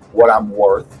what I'm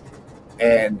worth.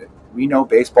 And we know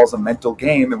baseball's a mental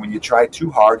game. And when you try too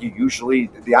hard,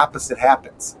 the opposite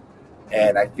happens.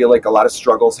 And I feel like a lot of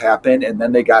struggles happen. And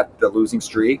then they got the losing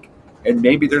streak. And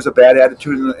maybe there's a bad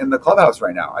attitude in the clubhouse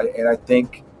right now. And I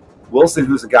think Wilson,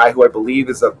 who's a guy who I believe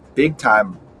is a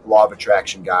big-time law of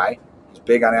attraction guy, he's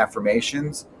big on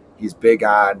affirmations. He's big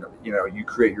on, you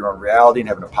create your own reality and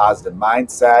having a positive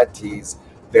mindset. He's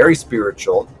very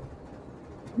spiritual,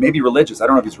 maybe religious. I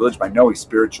don't know if he's religious, but I know he's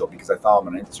spiritual because I follow him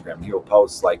on Instagram. And he will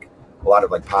post like a lot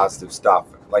of like positive stuff,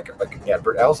 like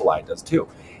Bert Alzolay does too.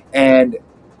 And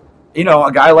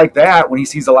a guy like that, when he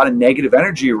sees a lot of negative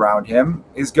energy around him,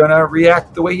 is going to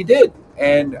react the way he did.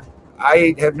 And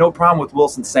I have no problem with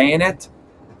Wilson saying it.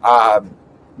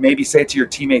 Maybe say it to your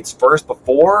teammates first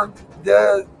before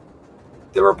the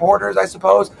reporters, I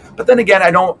suppose. But then again,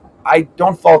 I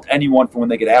don't fault anyone for when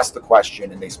they get asked the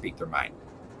question and they speak their mind.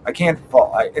 I can't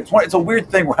fault. It's a weird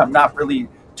thing where I'm not really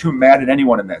too mad at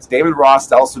anyone in this. David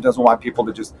Ross also doesn't want people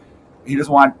to he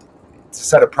doesn't want to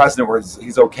set a precedent where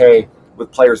he's okay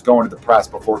with players going to the press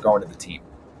before going to the team.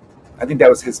 I think that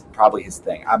was probably his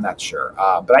thing. I'm not sure.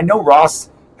 But I know Ross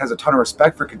has a ton of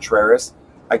respect for Contreras.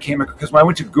 Because when I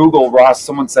went to Google Ross,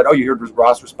 someone said, "Oh, you heard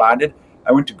Ross responded?"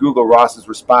 I went to Google Ross's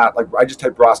response. Like I just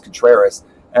typed Ross Contreras,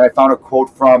 and I found a quote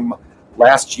from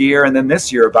last year and then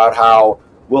this year about how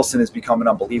Wilson has become an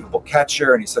unbelievable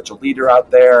catcher and he's such a leader out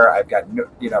there.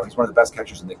 He's one of the best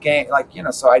catchers in the game.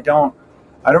 So I don't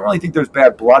really think there's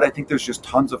bad blood. I think there's just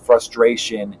tons of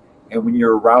frustration. And when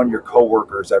you're around your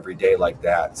coworkers every day like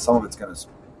that, some of it's going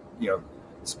to,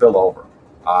 spill over.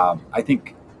 I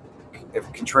think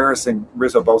if Contreras and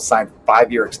Rizzo both signed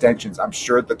 5-year extensions, I'm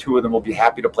sure the two of them will be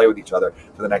happy to play with each other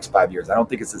for the next 5 years. I don't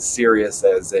think it's as serious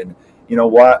as in,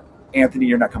 what, Anthony,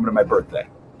 you're not coming to my birthday.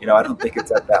 I don't think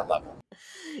it's at that level.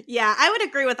 Yeah, I would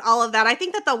agree with all of that. I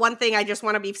think that the one thing I just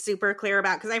want to be super clear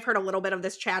about, because I've heard a little bit of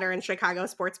this chatter in Chicago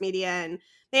sports media, and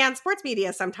man, sports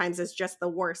media sometimes is just the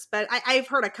worst. But I've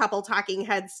heard a couple talking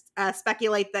heads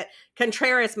speculate that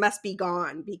Contreras must be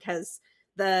gone because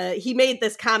he made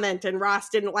this comment and Ross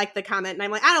didn't like the comment. And I'm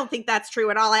like, I don't think that's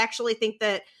true at all. I actually think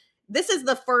that this is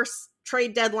the first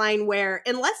trade deadline where,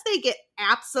 unless they get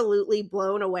absolutely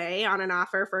blown away on an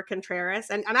offer for Contreras,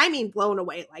 and I mean blown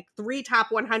away, like 3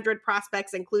 top 100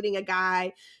 prospects, including a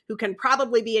guy who can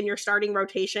probably be in your starting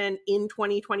rotation in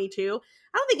 2022,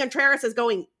 I don't think Contreras is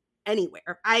going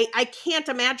anywhere. I can't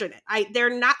imagine it.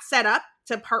 They're not set up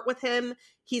to part with him.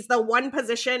 He's the one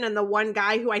position and the one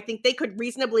guy who I think they could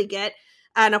reasonably get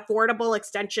an affordable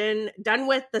extension done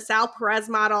with. The Sal Perez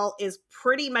model is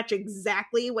pretty much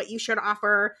exactly what you should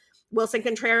offer Wilson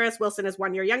Contreras. Wilson is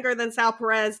 1 year younger than Sal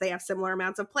Perez. They have similar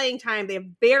amounts of playing time. They have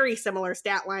very similar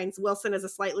stat lines. Wilson is a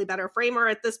slightly better framer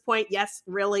at this point. Yes,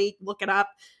 really, look it up.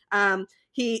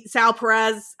 Sal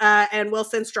Perez and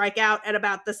Wilson strike out at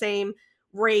about the same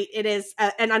rate. It is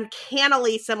an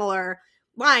uncannily similar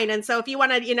line. And so if you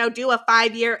want to, do a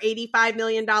 5-year, $85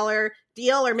 million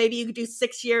deal, or maybe you could do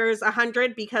 6 years,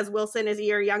 100, because Wilson is a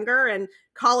year younger, and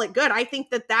call it good. I think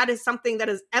that is something that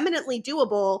is eminently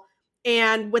doable.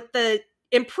 And with the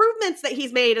improvements that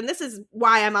he's made, and this is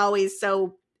why I'm always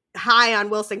so high on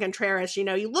Wilson Contreras,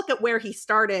 you look at where he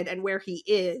started and where he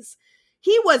is.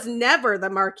 He was never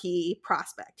the marquee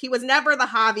prospect. He was never the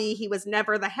Javi. He was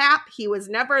never the Happ. He was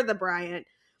never the Bryant.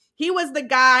 He was the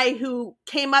guy who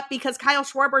came up because Kyle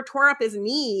Schwarber tore up his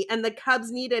knee and the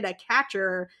Cubs needed a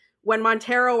catcher when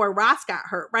Montero or Ross got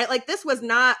hurt, right? Like, this was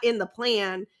not in the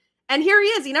plan. And here he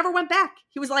is. He never went back.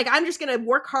 He was like, I'm just going to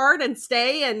work hard and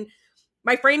stay, and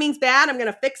my framing's bad, I'm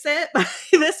going to fix it.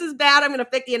 This is bad, I'm going to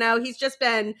fix, he's just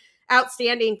been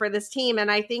outstanding for this team. And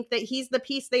I think that he's the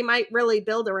piece they might really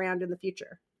build around in the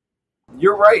future.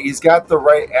 You're right. He's got the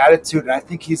right attitude. And I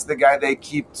think he's the guy they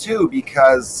keep too,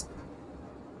 because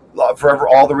for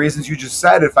all the reasons you just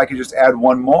said, if I could just add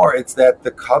one more, it's that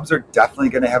the Cubs are definitely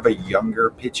going to have a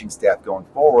younger pitching staff going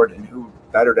forward. And who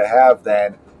better to have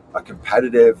than a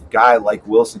competitive guy like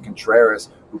Wilson Contreras,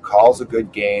 who calls a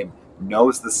good game,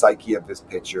 knows the psyche of his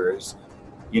pitchers.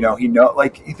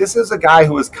 This is a guy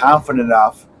who is confident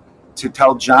enough to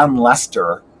tell John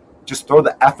Lester, just throw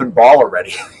the effing ball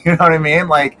already. You know what I mean?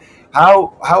 Like,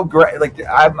 how great! Like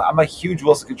I'm a huge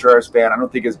Wilson Contreras fan. I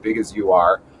don't think as big as you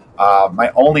are.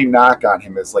 My only knock on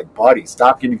him is like, buddy,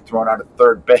 stop getting thrown out at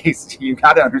third base. You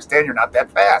got to understand you're not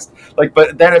that fast. Like,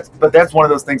 but that's one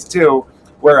of those things too,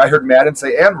 where I heard Madden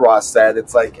say and Ross said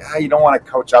it's like you don't want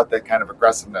to coach out that kind of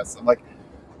aggressiveness. I'm like,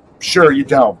 sure you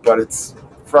don't, but it's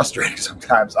frustrating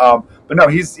sometimes. But no,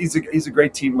 he's a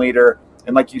great team leader,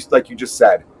 and like you just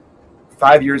said,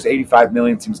 5 years, 85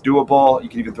 million seems doable. You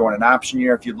can even throw in an option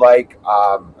year if you'd like.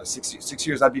 6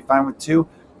 years, I'd be fine with too.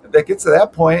 If that gets to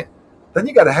that point, then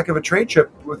you got a heck of a trade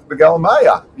chip with Miguel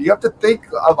Amaya. You have to think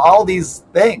of all these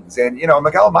things, and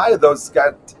Miguel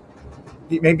Amaya,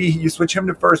 maybe you switch him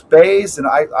to first base, and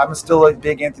I'm still a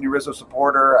big Anthony Rizzo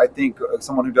supporter. I think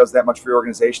someone who does that much for your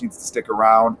organization needs to stick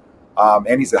around,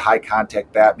 and he's a high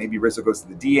contact bat. Maybe Rizzo goes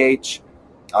to the DH.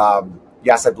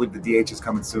 Yes, I believe the DH is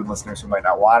coming soon. Listeners who might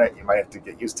not want it, you might have to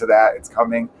get used to that. It's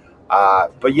coming.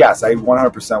 But yes, I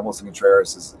 100% Wilson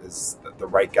Contreras is the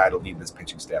right guy to lead this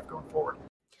pitching staff going forward.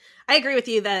 I agree with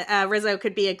you that Rizzo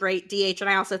could be a great DH, and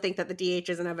I also think that the DH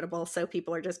is inevitable, so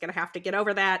people are just going to have to get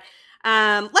over that.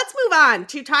 Let's move on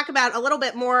to talk about a little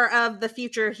bit more of the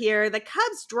future here. The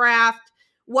Cubs draft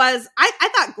was, I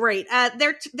thought, great.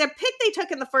 Their pick they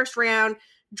took in the first round,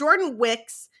 Jordan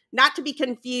Wicks, not to be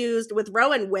confused with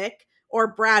Rowan Wick or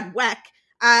Brad Weck,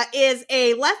 is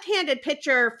a left-handed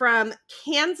pitcher from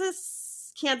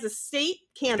Kansas State?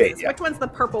 Yeah. Which one's the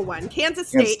purple one? Kansas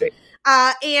State.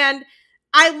 And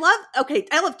I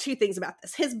love two things about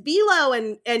this. His velo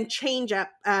and changeup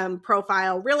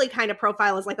profile really kind of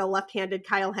profile is like a left-handed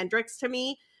Kyle Hendricks to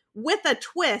me, with a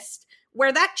twist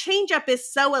where that changeup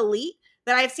is so elite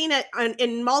that I've seen it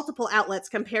in multiple outlets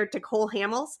compared to Cole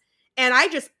Hamels. And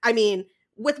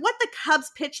with what the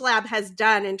Cubs pitch lab has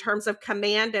done in terms of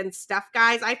command and stuff,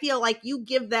 guys, I feel like you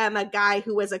give them a guy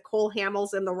who is a Cole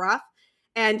Hamels in the rough,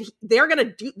 and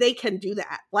they can do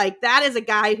that. Like, that is a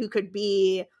guy who could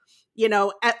be,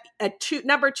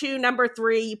 number 2, number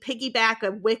 3, you piggyback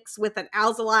a Wicks with an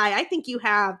Alzolay. I think you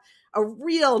have a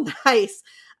real nice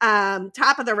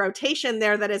top of the rotation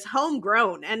there that is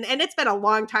homegrown. And it's been a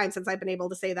long time since I've been able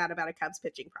to say that about a Cubs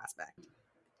pitching prospect.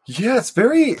 Yeah, it's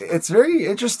very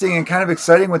interesting and kind of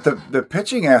exciting with the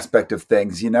pitching aspect of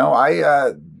things.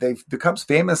 The Cubs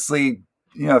famously,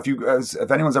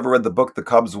 if anyone's ever read the book The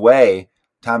Cubs Way,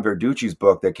 Tom Verducci's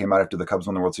book that came out after the Cubs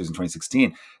won the World Series in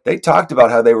 2016, they talked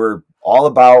about how they were all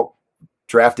about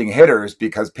drafting hitters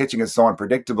because pitching is so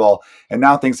unpredictable, and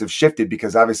now things have shifted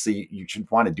because obviously you should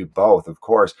want to do both, of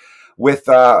course. With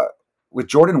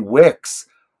Jordan Wicks,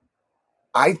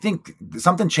 I think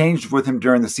something changed with him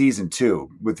during the season too,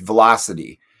 with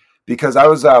velocity, because I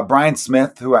was Brian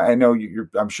Smith, who I know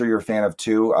I'm sure you're a fan of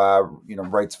too.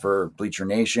 Writes for Bleacher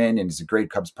Nation and he's a great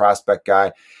Cubs prospect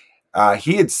guy.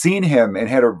 He had seen him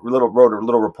and wrote a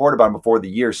little report about him before the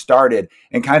year started,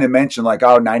 and kind of mentioned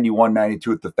 91, 92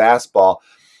 with the fastball.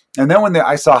 And then when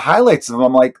I saw highlights of him,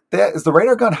 I'm like, is the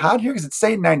radar gun hot here? Because it's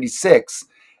saying 96.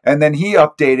 And then he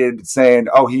updated saying,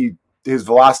 his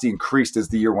velocity increased as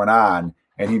the year went on,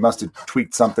 and he must have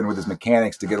tweaked something with his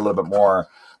mechanics to get a little bit more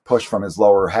push from his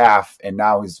lower half. And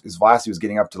now his velocity was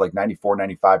getting up to 94,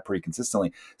 95 pretty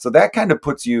consistently. So that kind of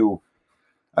puts you.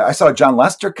 I saw John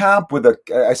Lester comp with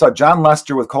John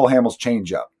Lester with Cole Hamels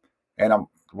changeup, and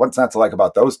what's not to like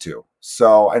about those two?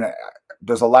 So, and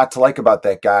there's a lot to like about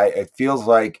that guy. It feels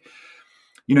like,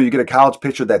 you get a college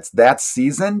pitcher that's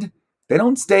seasoned. They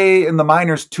don't stay in the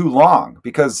minors too long,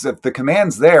 because if the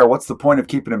command's there, what's the point of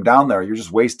keeping him down there? You're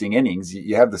just wasting innings.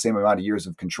 You have the same amount of years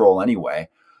of control anyway.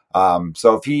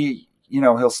 So if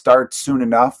he'll start soon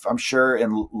enough, I'm sure,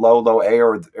 in low A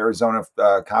or Arizona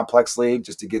Complex League,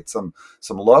 just to get some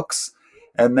looks.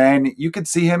 And then you could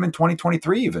see him in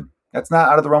 2023 even. That's not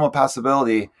out of the realm of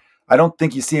possibility. I don't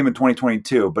think you see him in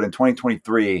 2022, but in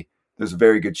 2023, there's a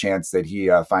very good chance that he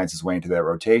finds his way into that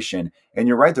rotation. And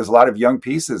you're right, there's a lot of young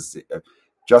pieces.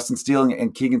 Justin Steele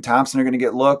and Keegan Thompson are going to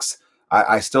get looks.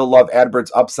 I still love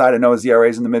Adbert's upside. I know his ERA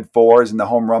is in the mid-4s, and the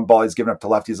home run ball he's giving up to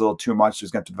lefties a little too much, so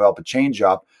he's going to develop a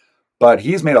changeup. But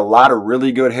he's made a lot of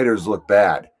really good hitters look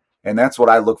bad. And that's what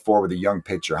I look for with a young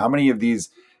pitcher. How many of these,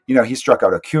 he struck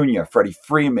out Acuna, Freddie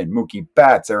Freeman, Mookie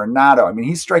Betts, Arenado. I mean,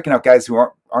 he's striking out guys who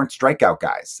aren't strikeout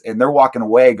guys. And they're walking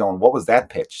away going, what was that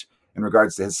pitch? In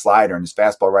regards to his slider and his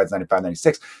fastball rides 95,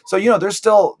 96.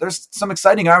 So, there's some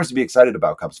exciting arms to be excited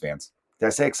about, Cubs fans. Did I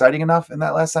say exciting enough in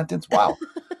that last sentence? Wow.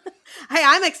 Hey,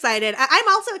 I'm excited. I'm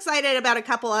also excited about a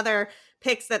couple other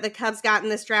picks that the Cubs got in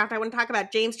this draft. I want to talk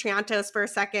about James Triantos for a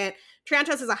second.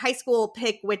 Triantos is a high school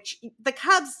pick, which the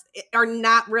Cubs are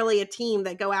not really a team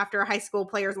that go after high school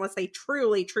players unless they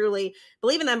truly, truly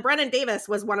believe in them. Brennan Davis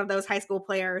was one of those high school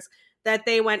players that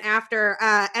they went after.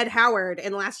 Ed Howard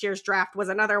in last year's draft was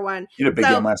another one. He had a big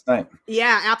game last night.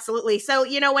 Yeah, absolutely. So,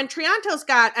 when Triantos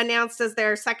got announced as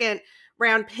their second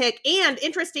round pick, and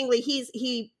interestingly,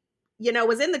 he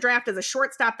was in the draft as a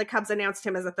shortstop. The Cubs announced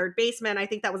him as a third baseman. I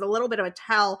think that was a little bit of a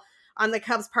tell on the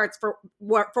Cubs' parts for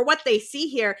what they see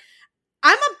here.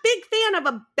 I'm a big fan of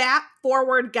a bat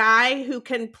forward guy who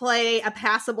can play a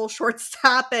passable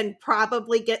shortstop and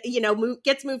probably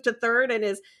gets moved to third and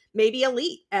is maybe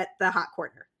elite at the hot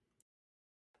corner.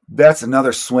 That's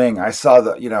another swing. I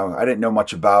saw I didn't know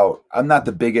much about. I'm not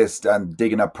the biggest on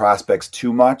digging up prospects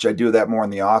too much. I do that more in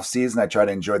the off season. I try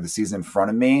to enjoy the season in front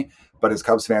of me. But as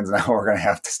Cubs fans now, we're going to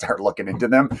have to start looking into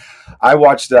them. I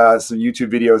watched some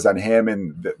YouTube videos on him,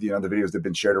 and the videos that have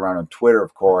been shared around on Twitter,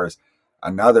 of course.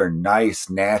 Another nice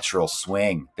natural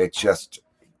swing that just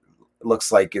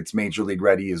looks like it's major league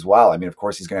ready as well. I mean, of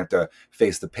course, he's going to have to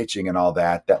face the pitching and all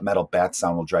that. That metal bat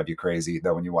sound will drive you crazy,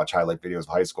 though, when you watch highlight videos of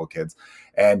high school kids.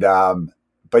 And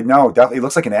but no, definitely, he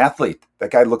looks like an athlete.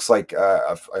 That guy looks like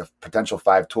a potential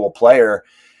 5-tool player.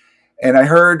 And I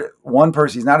heard one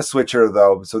person, he's not a switcher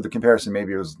though, so the comparison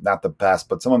maybe was not the best,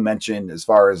 but someone mentioned as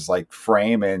far as like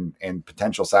frame and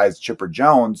potential size, Chipper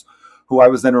Jones, who I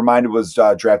was then reminded was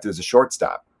drafted as a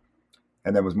shortstop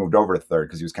and then was moved over to third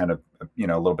because he was kind of, a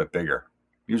little bit bigger.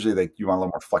 Usually you want a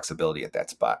little more flexibility at that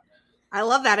spot. I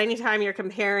love that. Anytime you're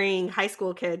comparing high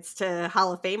school kids to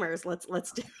Hall of Famers,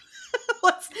 let's do.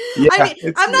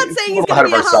 I'm not saying he's going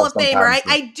to be a Hall of Famer.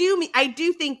 I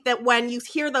do think that when you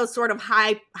hear those sort of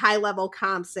high level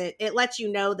comps, it lets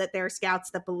you know that there are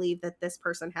scouts that believe that this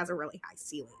person has a really high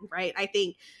ceiling, right? I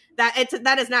think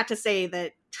that is not to say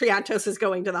that Triantos is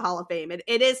going to the Hall of Fame.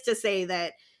 It is to say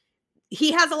that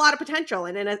he has a lot of potential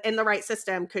and in the right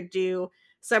system could do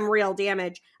some real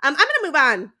damage. I'm going to move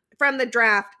on from the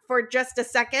draft for just a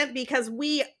second because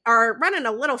we are running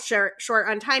a little short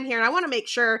on time here. And I want to make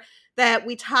sure that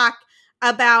we talk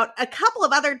about a couple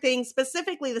of other things,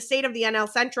 specifically the state of the NL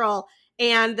Central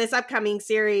and this upcoming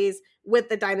series with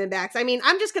the Diamondbacks. I mean,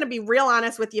 I'm just going to be real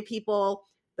honest with you people.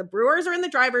 The Brewers are in the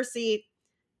driver's seat.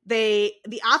 The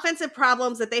offensive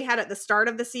problems that they had at the start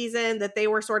of the season that they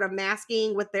were sort of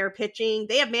masking with their pitching,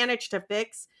 they have managed to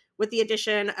fix with the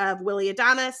addition of Willy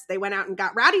Adames. They went out and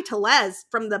got Rowdy Tellez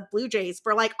from the Blue Jays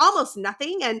for like almost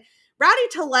nothing. And Rowdy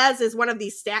Tellez is one of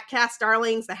these StatCast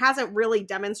darlings that hasn't really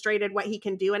demonstrated what he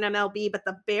can do in MLB, but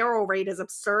the barrel rate is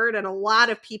absurd. And a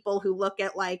lot of people who look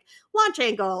at like launch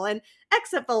angle and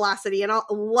exit velocity and all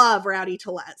love Rowdy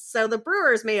Tellez. So the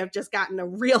Brewers may have just gotten a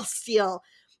real steal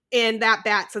in that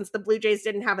bat since the Blue Jays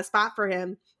didn't have a spot for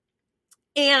him.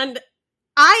 And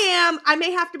I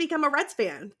may have to become a Reds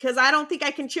fan because I don't think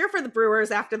I can cheer for the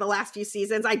Brewers after the last few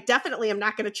seasons. I definitely am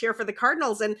not going to cheer for the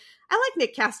Cardinals. And I like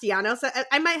Nick Castellanos.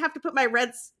 I might have to put my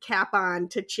Reds cap on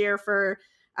to cheer for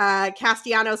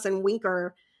Castellanos and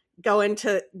Winker going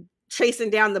to chasing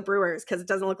down the Brewers because it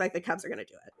doesn't look like the Cubs are going to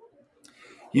do it.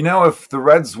 If the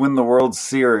Reds win the World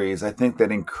Series, I think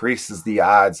that increases the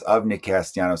odds of Nick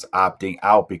Castellanos opting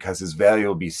out because his value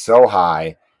will be so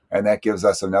high. And that gives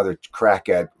us another crack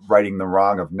at righting the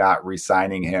wrong of not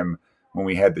re-signing him when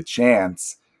we had the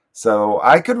chance. So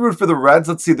I could root for the Reds.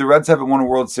 Let's see. The Reds haven't won a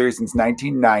World Series since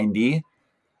 1990.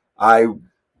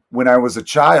 When I was a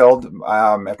child,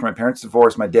 after my parents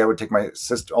divorced, my dad would take my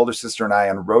older sister and I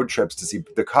on road trips to see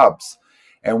the Cubs.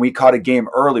 And we caught a game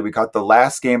early. We caught the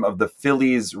last game of the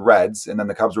Phillies-Reds, and then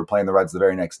the Cubs were playing the Reds the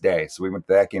very next day. So we went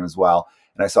to that game as well.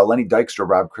 And I saw Lenny Dykstra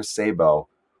rob Chris Sabo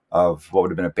of what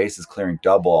would have been a bases-clearing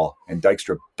double, and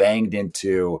Dykstra banged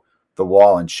into the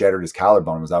wall and shattered his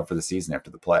collarbone and was out for the season after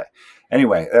the play.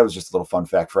 Anyway, that was just a little fun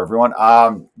fact for everyone. I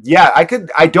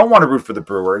don't want to root for the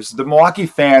Brewers. The Milwaukee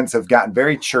fans have gotten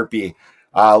very chirpy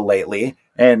lately,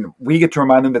 and we get to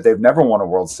remind them that they've never won a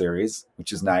World Series,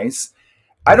 which is nice.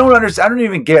 I don't understand. I don't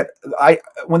even get.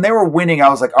 When they were winning, I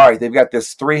was like, all right, they've got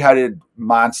this three-headed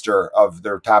monster of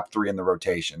their top three in the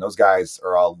rotation. Those guys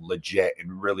are all legit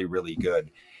and really, really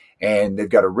good. And they've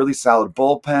got a really solid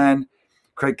bullpen.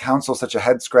 Craig Counsell, such a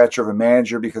head scratcher of a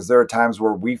manager, because there are times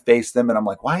where we face them and I'm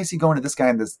like, why is he going to this guy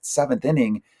in the seventh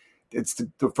inning? It's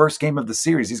the first game of the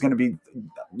series. He's going to be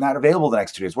not available the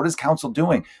next 2 days. What is Counsell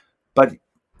doing? But it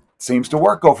seems to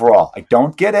work overall. I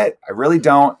don't get it. I really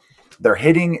don't. Their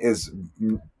hitting is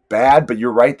bad, but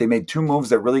you're right. They made two moves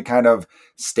that really kind of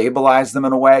stabilized them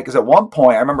in a way. Because at one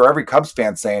point, I remember every Cubs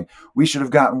fan saying, we should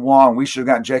have gotten Wong. We should have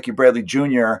gotten Jackie Bradley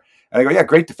Jr. And I go, yeah,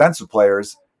 great defensive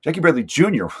players. Jackie Bradley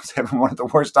Jr. was having one of the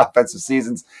worst offensive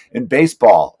seasons in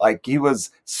baseball. Like, he was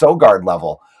Sogard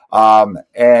level.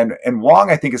 And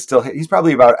Wong, I think, is still, he's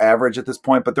probably about average at this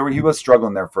point, but he was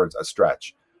struggling there for a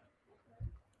stretch.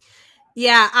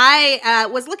 Yeah, I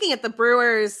was looking at the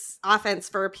Brewers offense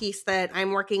for a piece that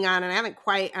I'm working on, and I haven't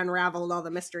quite unraveled all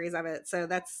the mysteries of it. So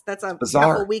that's It's a couple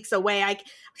bizarre. weeks away. I'm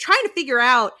trying to figure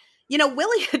out,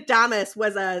 Willie Adames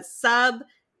was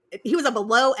he was a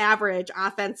below average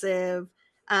offensive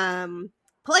um,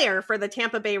 player for the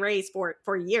Tampa Bay Rays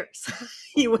for years.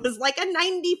 He was like a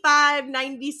 95,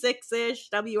 96-ish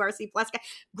WRC plus guy.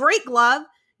 Great glove,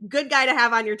 good guy to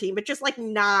have on your team, but just like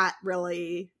not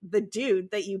really the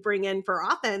dude that you bring in for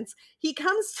offense. He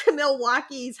comes to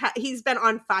Milwaukee's, he's been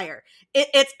on fire.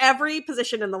 It's every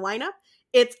position in the lineup.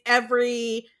 It's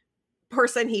every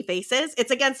person he faces.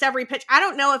 It's against every pitch. I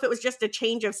don't know if it was just a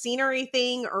change of scenery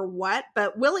thing or what,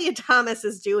 but Willie Adames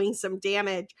is doing some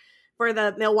damage for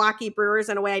the Milwaukee Brewers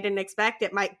in a way I didn't expect.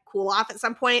 It might cool off at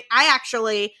some point. I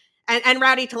actually and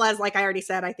Rowdy Tellez, like I already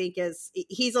said, I think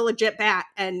he's a legit bat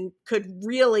and could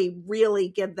really, really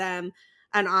give them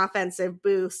an offensive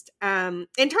boost. In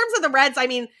terms of the Reds, I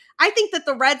mean, I think that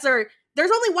the Reds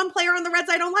there's only one player on the Reds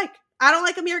I don't like. I don't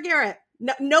like Amir Garrett.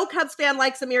 No Cubs fan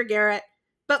likes Amir Garrett.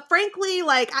 But frankly,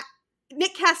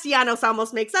 Nick Castellanos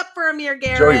almost makes up for Amir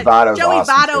Garrett. Joey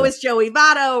Votto is Joey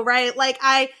Votto, right?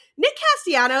 Nick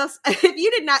Castellanos, if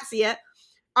you did not see it,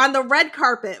 on the red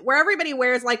carpet where everybody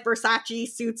wears like Versace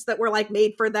suits that were like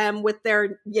made for them with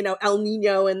their, El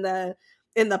Nino in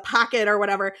the pocket or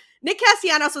whatever. Nick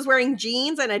Castellanos was wearing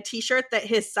jeans and a t-shirt that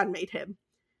his son made him.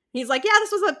 He's like, yeah,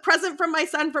 this was a present from my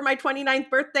son for my 29th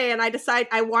birthday. And I decided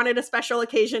I wanted a special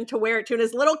occasion to wear it to. And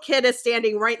his little kid is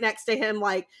standing right next to him,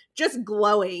 like just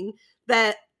glowing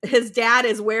that his dad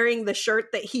is wearing the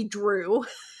shirt that he drew.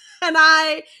 And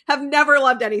I have never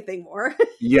loved anything more.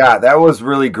 Yeah, that was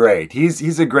really great.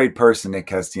 He's a great person, Nick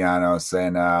Castellanos.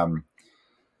 And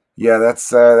yeah,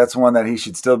 that's one that he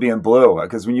should still be in blue,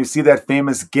 because when you see that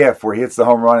famous GIF where he hits the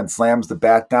home run and slams the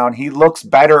bat down, he looks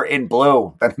better in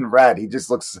blue than in red.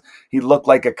 He looked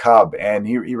like a Cub, and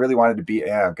he really wanted to be.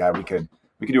 Yeah, God, we could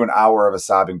do an hour of a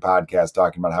sobbing podcast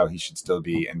talking about how he should still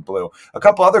be in blue. A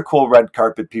couple other cool red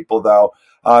carpet people though.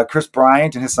 Chris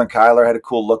Bryant and his son Kyler had a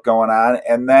cool look going on,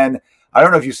 and then I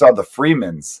don't know if you saw the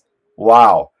Freemans.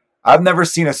 Wow. I've never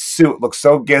seen a suit look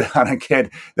so good on a kid.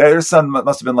 Their son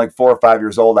must have been like 4 or 5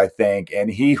 years old, I think,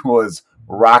 and he was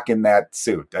rocking that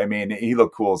suit. I mean, he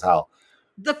looked cool as hell.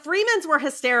 The Freemans were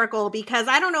hysterical because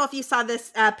I don't know if you saw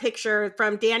this picture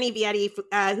from Danny Vietti,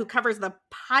 who covers the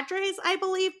Padres, I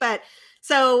believe. But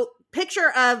so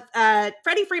picture of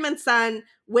Freddie Freeman's son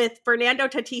with Fernando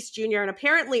Tatis Jr. And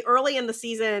apparently early in the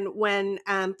season when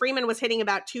Freeman was hitting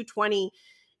about 220,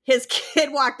 his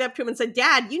kid walked up to him and said,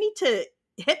 "Dad, you need to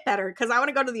hit better because I want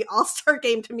to go to the All-Star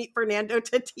game to meet Fernando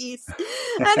Tatis."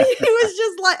 And he was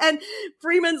just like, and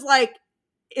Freeman's like,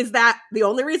 "Is that the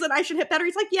only reason I should hit better?"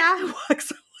 He's like, "Yeah,"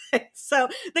 walks away. So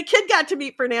the kid got to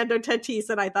meet Fernando Tatis,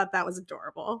 and I thought that was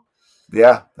adorable.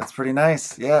 Yeah, that's pretty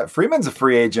nice. Yeah, Freeman's a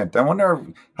free agent. I wonder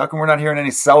how come we're not hearing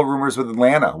any sell rumors with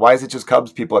Atlanta? Why is it just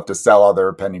Cubs people have to sell all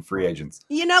their pending free agents?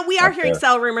 We are hearing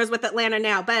sell rumors with Atlanta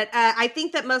now, but I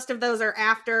think that most of those are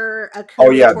after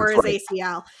Acuna tore his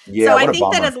ACL. Yeah, so I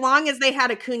think that as long as they had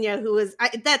Acuna, who is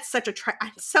that's such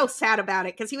I'm so sad about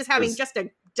it because he was having just a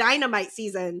dynamite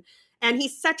season. And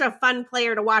he's such a fun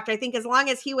player to watch. I think as long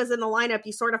as he was in the lineup,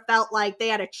 you sort of felt like they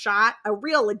had a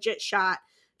real legit shot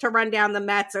to run down the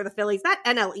Mets or the Phillies. That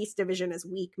NL East division is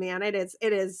weak, man. It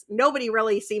is. Nobody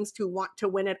really seems to want to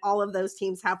win it. All of those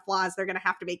teams have flaws. They're going to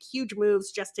have to make huge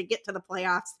moves just to get to the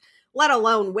playoffs, let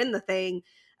alone win the thing.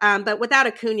 But without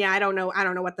Acuna, I don't know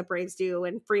what the Braves do.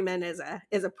 And Freeman is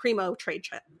a primo trade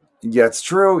chip. Yeah, it's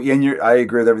true. And I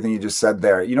agree with everything you just said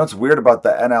there. You know what's weird about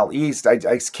the NL East?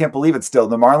 I can't believe it still.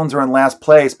 The Marlins are in last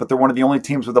place, but they're one of the only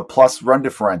teams with a plus run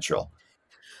differential.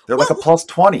 They're like a plus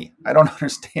 20. I don't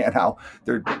understand how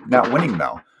they're not winning,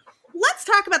 though. Let's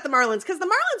talk about the Marlins, because the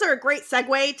Marlins are a great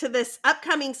segue to this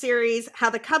upcoming series, how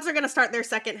the Cubs are going to start their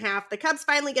second half. The Cubs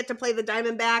finally get to play the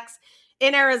Diamondbacks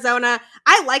in Arizona.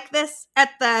 I like this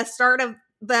at the start of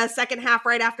the second half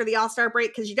right after the All-Star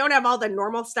break, because you don't have all the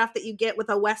normal stuff that you get with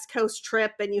a West Coast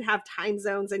trip, and you have time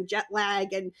zones and jet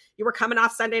lag, and you were coming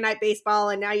off Sunday Night Baseball,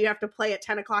 and now you have to play at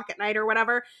 10 o'clock at night or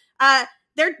whatever.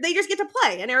 They just get to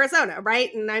play in Arizona,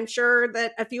 right? And I'm sure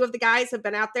that a few of the guys have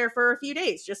been out there for a few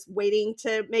days, just waiting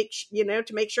to make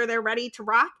sure they're ready to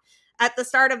rock at the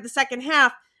start of the second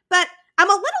half. But I'm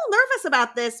a little nervous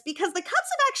about this because the Cubs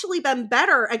have actually been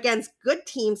better against good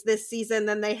teams this season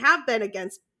than they have been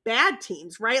against bad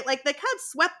teams, right? Like the Cubs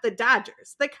swept the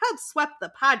Dodgers, the Cubs swept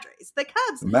the Padres, the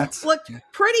Cubs looked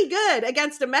pretty good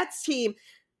against a Mets team.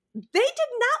 They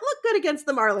did not look good against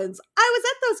the Marlins. I was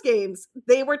at those games.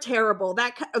 They were terrible.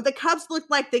 The Cubs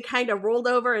looked like they kind of rolled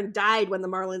over and died when the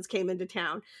Marlins came into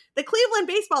town. The Cleveland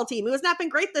baseball team, who has not been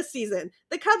great this season,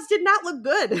 the Cubs did not look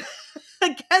good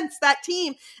against that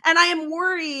team. And I am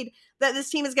worried that this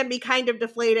team is going to be kind of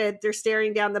deflated. They're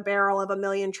staring down the barrel of a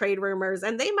million trade rumors,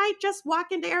 and they might just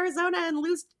walk into Arizona and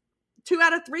lose 2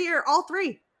 out of 3 or all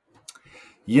 3.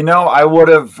 I would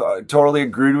have totally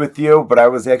agreed with you, but I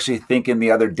was actually thinking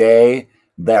the other day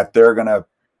that they're going to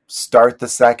start the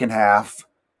second half.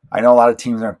 I know a lot of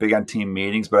teams aren't big on team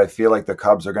meetings, but I feel like the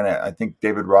Cubs are I think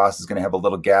David Ross is going to have a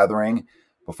little gathering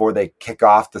before they kick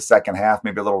off the second half,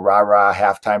 maybe a little rah-rah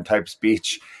halftime type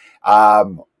speech,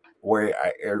 where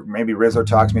maybe Rizzo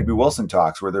talks, maybe Wilson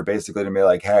talks, where they're basically going to be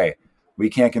like, hey, we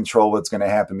can't control what's going to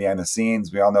happen behind the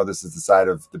scenes. We all know this is the side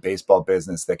of the baseball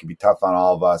business that can be tough on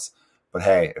all of us. But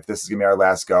hey, if this is going to be our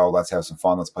last go, let's have some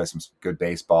fun. Let's play some good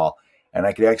baseball. And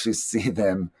I could actually see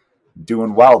them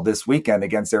doing well this weekend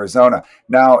against Arizona.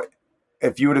 Now,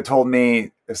 if you would have told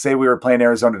me, say we were playing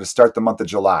Arizona to start the month of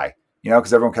July,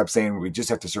 because everyone kept saying we just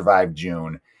have to survive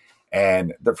June.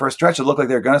 And the first stretch, it looked like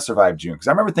they were going to survive June. Because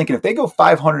I remember thinking, if they go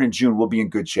 500 in June, we'll be in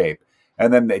good shape.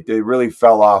 And then they really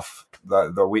fell off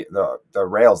the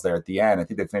rails there at the end. I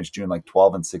think they finished June like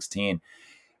 12 and 16.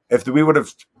 If we would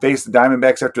have faced the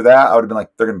Diamondbacks after that, I would have been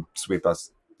like, they're going to sweep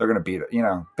us. They're going to beat it.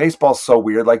 Baseball's so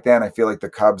weird like that. And I feel like the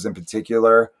Cubs in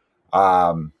particular,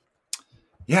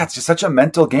 it's just such a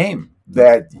mental game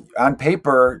that on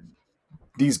paper,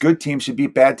 these good teams should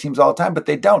beat bad teams all the time, but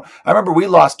they don't. I remember we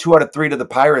lost 2 out of 3 to the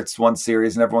Pirates one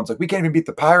series, and everyone's like, we can't even beat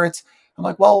the Pirates. I'm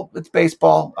like, well, it's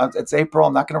baseball. It's April.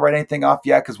 I'm not going to write anything off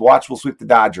yet because watch, we'll sweep the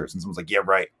Dodgers. And someone's like, yeah,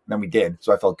 right. And then we did.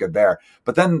 So I felt good there.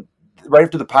 But then right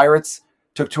after the Pirates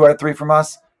took 2 out of 3 from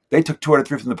us, they took 2 out of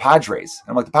 3 from the Padres.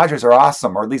 And I'm like, the Padres are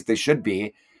awesome, or at least they should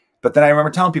be. But then I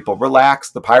remember telling people,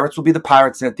 relax. The Pirates will be the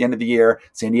Pirates at the end of the year.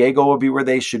 San Diego will be where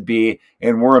they should be.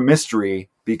 And we're a mystery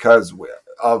because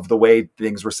of the way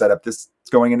things were set up this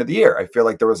going into the year. I feel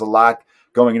like there was a lot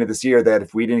going into this year that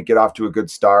if we didn't get off to a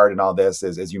good start and all this,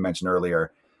 as you mentioned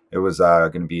earlier, it was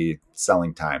going to be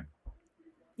selling time.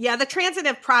 Yeah, the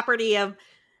transitive property of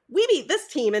we beat this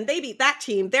team and they beat that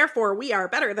team, therefore we are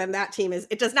better than that team,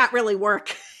 it does not really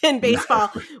work in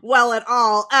baseball well at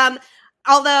all.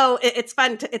 Although it's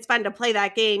fun to play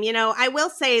that game. I will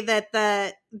say that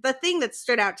the thing that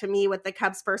stood out to me with the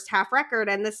Cubs' first half record,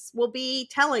 and this will be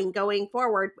telling going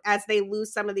forward as they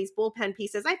lose some of these bullpen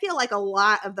pieces, I feel like a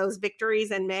lot of those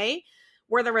victories in May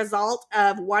were the result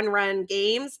of 1-run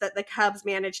games that the Cubs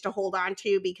managed to hold on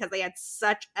to because they had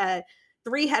such a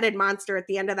 3-headed monster at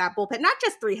the end of that bullpen. Not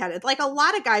just 3-headed, like a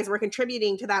lot of guys were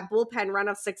contributing to that bullpen run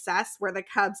of success where the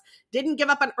Cubs didn't give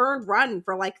up an earned run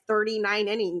for like 39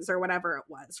 innings or whatever it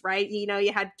was, right?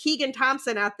 You had Keegan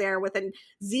Thompson out there with a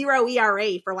 0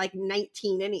 ERA for like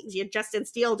 19 innings. You had Justin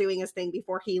Steele doing his thing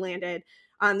before he landed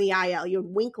on the IL. You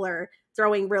had Winkler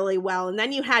throwing really well. And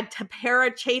then you had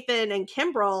Tepera, Chafin, and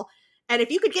Kimbrel. And if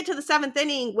you could get to the 7th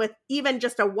inning with even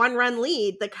just a 1-run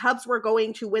lead, the Cubs were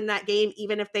going to win that game,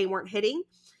 even if they weren't hitting.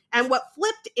 And what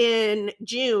flipped in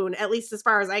June, at least as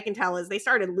far as I can tell, is they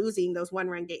started losing those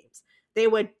 1-run games. They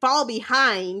would fall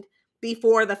behind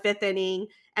before the 5th inning.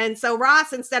 And so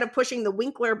Ross, instead of pushing the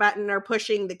Winkler button or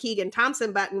pushing the Keegan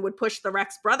Thompson button, would push the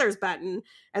Rex Brothers button.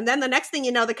 And then the next thing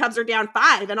you know, the Cubs are down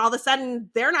 5. And all of a sudden,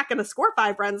 they're not going to score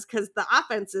 5 runs because the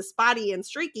offense is spotty and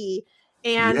streaky.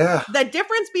 And the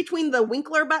difference between the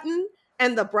Winkler button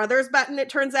and the Brothers button, it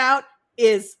turns out,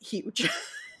 is huge.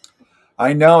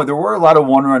 I know. There were a lot of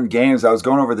 1-run games. I was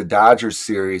going over the Dodgers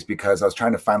series because I was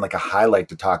trying to find like a highlight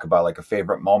to talk about, like a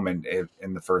favorite moment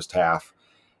in the first half.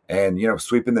 And,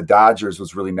 sweeping the Dodgers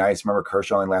was really nice. Remember,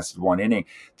 Kershaw only lasted 1 inning.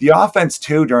 The offense,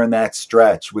 too, during that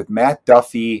stretch with Matt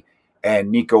Duffy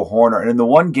and Nico Horner. And in the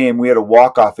one game, we had a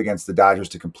walk-off against the Dodgers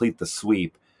to complete the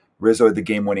sweep. Rizzo had the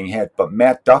game-winning hit, but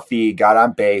Matt Duffy got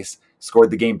on base,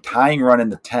 scored the game-tying run in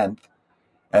the 10th,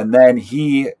 and then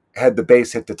he had the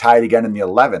base hit to tie it again in the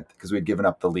 11th because we had given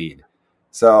up the lead.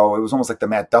 So it was almost like the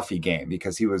Matt Duffy game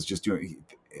because he was just doing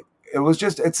 –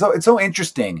 it's so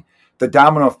interesting, the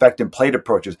domino effect in plate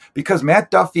approaches, because Matt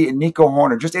Duffy and Nico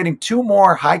Horner just adding 2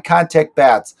 more high-contact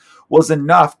bats was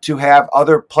enough to have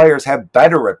other players have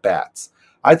better at-bats.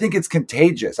 I think it's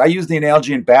contagious. I use the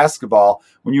analogy in basketball.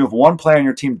 When you have one player on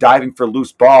your team diving for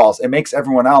loose balls, it makes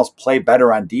everyone else play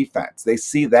better on defense. They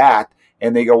see that,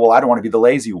 and they go, well, I don't want to be the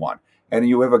lazy one. And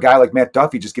you have a guy like Matt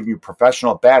Duffy just giving you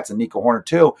professional bats, and Nico Horner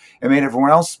too, and made everyone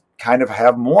else kind of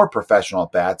have more professional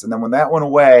bats. And then when that went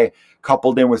away,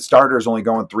 coupled in with starters only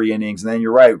going 3 innings, and then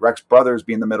you're right, Rex Brothers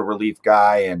being the middle relief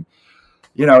guy, and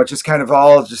it just kind of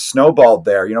all just snowballed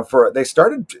there. They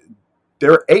started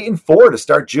they're 8-4 to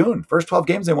start June. First 12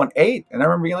 games, they won 8. And I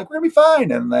remember being like, we're going to be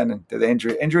fine. And then the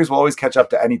injuries will always catch up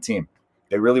to any team.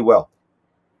 They really will.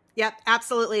 Yep,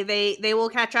 absolutely. They will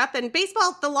catch up. And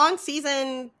baseball, the long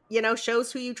season,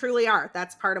 shows who you truly are.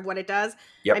 That's part of what it does.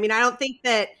 Yep. I mean, I don't think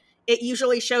that it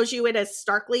usually shows you it as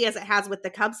starkly as it has with the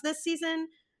Cubs this season,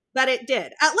 but it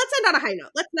did. Let's end on a high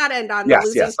note. Let's not end on the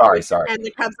losing sorry. And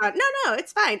the Cubs on. No,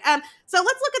 it's fine. So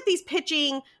let's look at these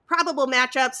pitching probable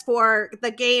matchups for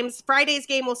the games. Friday's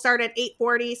game will start at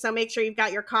 8:40, so make sure you've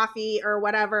got your coffee or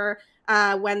whatever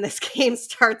when this game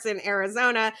starts in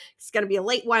Arizona. It's going to be a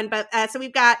late one, but so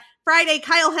we've got Friday,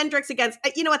 Kyle Hendricks against,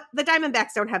 you know what? The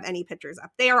Diamondbacks don't have any pitchers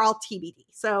up. They are all TBD.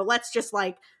 So let's just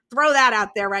throw that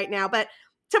out there right now. But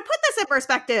to put this in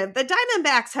perspective, the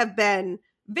Diamondbacks have been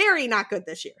very not good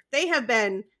this year. They have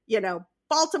been,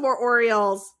 Baltimore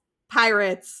Orioles,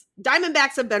 Pirates.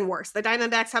 Diamondbacks have been worse. The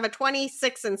Diamondbacks have a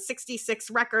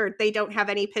 26-66 record. They don't have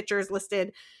any pitchers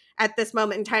listed at this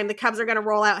moment in time. The Cubs are going to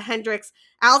roll out Hendricks,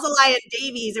 Alzolay, and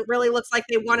Davies. It really looks like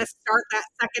they want to start that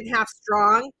second half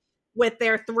strong with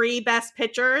their 3 best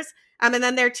pitchers. And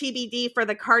then their TBD for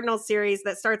the Cardinals series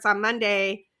that starts on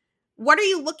Monday. What are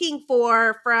you looking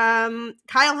for from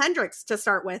Kyle Hendricks to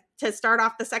start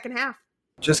off the second half?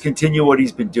 Just continue what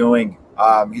he's been doing.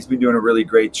 He's been doing a really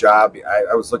great job.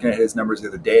 I was looking at his numbers the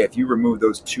other day. If you remove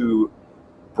those 2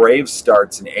 Braves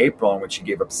starts in April, in which he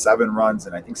gave up 7 runs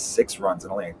and I think 6 runs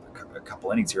and only a couple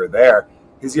innings here or there,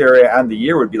 his ERA on the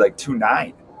year would be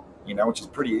 2.9, which is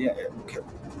pretty.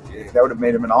 That would have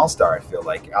made him an all-star, I feel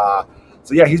like.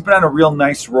 So yeah, he's been on a real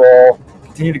nice roll.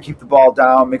 Continue to keep the ball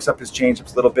down, mix up his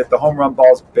changeups a little bit. The home run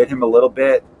balls bit him a little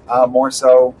bit more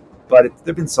so, but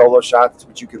they've been solo shots,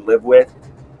 which you could live with.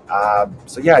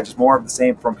 So yeah, just more of the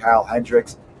same from Kyle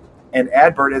Hendricks. And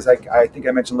Adbert, as I think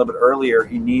I mentioned a little bit earlier,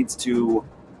 he needs to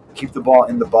keep the ball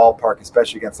in the ballpark,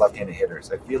 especially against left-handed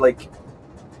hitters. I feel like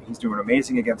he's doing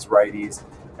amazing against righties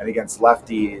and against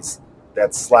lefties.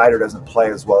 That slider doesn't play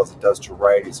as well as it does to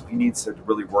righties. So he needs to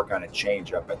really work on a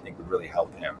changeup. I think would really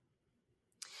help him.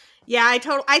 Yeah,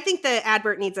 I think that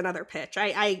Adbert needs another pitch.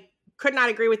 I could not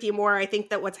agree with you more. I think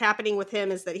that what's happening with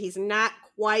him is that he's not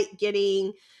quite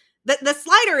getting the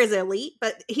slider is elite,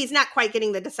 but he's not quite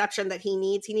getting the deception that he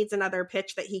needs. He needs another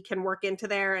pitch that he can work into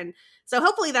there. And so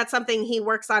hopefully that's something he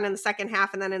works on in the second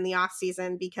half and then in the off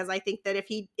season, because I think that if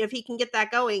he can get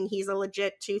that going, he's a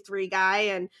legit 2-3 guy.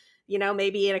 And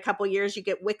maybe in a couple years you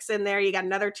get Wicks in there, you got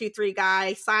another 2-3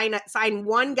 guy, sign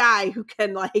one guy who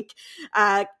can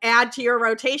add to your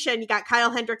rotation. You got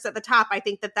Kyle Hendricks at the top. I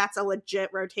think that that's a legit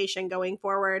rotation going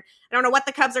forward. I don't know what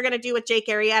the Cubs are going to do with Jake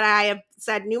Arrieta. I have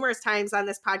said numerous times on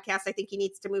this podcast, I think he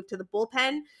needs to move to the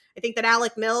bullpen. I think that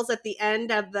Alec Mills at the end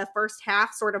of the first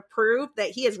half sort of proved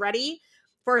that he is ready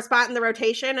for a spot in the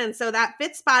rotation. And so that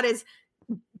 5th spot is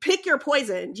pick your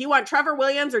poison. Do you want Trevor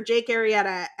Williams or Jake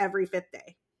Arrieta every 5th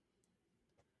day?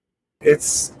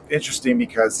 It's interesting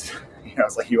because,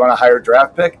 it's like you want a higher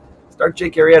draft pick, start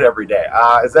Jake Arrieta every day.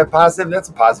 Is that positive? That's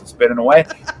a positive spin in a way.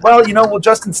 Well,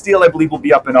 Justin Steele, I believe, will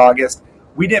be up in August.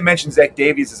 We didn't mention Zach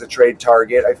Davies as a trade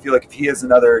target. I feel like if he has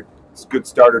another good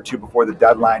start or 2 before the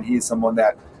deadline, he's someone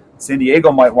that San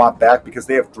Diego might want back because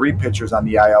they have 3 pitchers on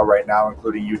the IL right now,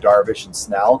 including Yu Darvish and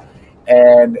Snell.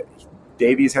 And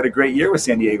Davies had a great year with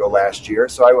San Diego last year,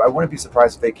 so I wouldn't be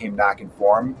surprised if they came knocking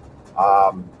for him.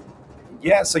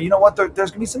 Yeah, so you know what? There's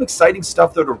going to be some exciting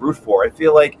stuff though to root for. I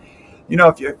feel like,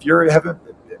 if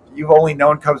you've only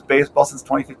known Cubs baseball since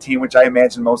 2015, which I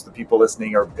imagine most of the people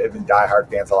listening have been diehard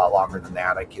fans a lot longer than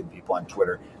that. I kid people on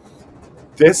Twitter.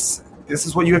 This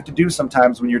is what you have to do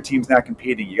sometimes when your team's not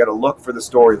competing. You got to look for the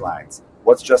storylines.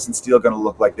 What's Justin Steele going to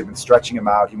look like? They've been stretching him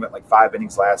out. He went 5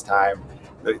 innings last time.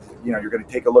 You're going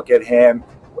to take a look at him.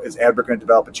 Is Adbert going to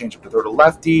develop a changeup to throw to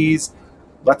lefties?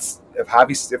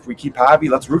 If we keep Javi,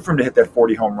 let's root for him to hit that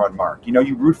 40 home run mark.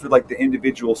 You root for the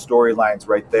individual storylines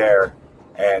right there,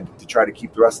 and to try to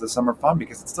keep the rest of the summer fun,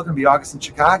 because it's still going to be August in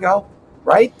Chicago,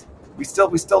 right? We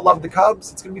still love the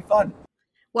Cubs. It's going to be fun.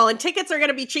 Well, and tickets are going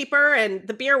to be cheaper, and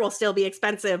the beer will still be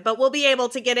expensive, but we'll be able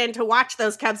to get in to watch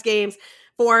those Cubs games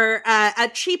for a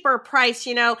cheaper price.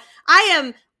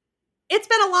 It's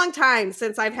been a long time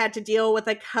since I've had to deal with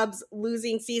a Cubs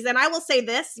losing season. I will say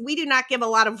this, we do not give a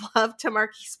lot of love to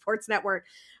Marquee Sports Network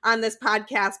on this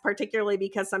podcast, particularly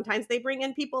because sometimes they bring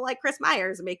in people like Chris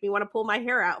Myers and make me want to pull my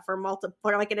hair out for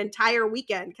an entire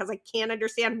weekend, because I can't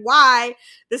understand why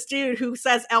this dude who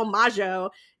says El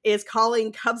Majo is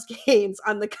calling Cubs games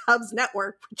on the Cubs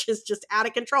network, which is just out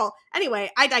of control.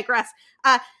 Anyway, I digress.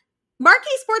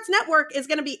 Marquee Sports Network is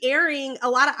going to be airing a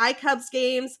lot of iCubs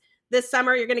games this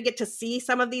summer. You're going to get to see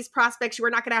some of these prospects. You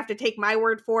are not going to have to take my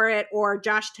word for it or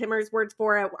Josh Timmer's word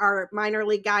for it, our minor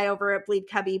league guy over at Bleed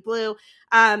Cubby Blue.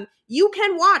 You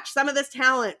can watch some of this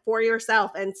talent for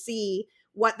yourself and see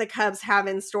what the Cubs have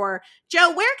in store.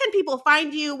 Joe, where can people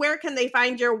find you? Where can they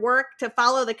find your work to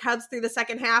follow the Cubs through the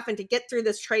second half and to get through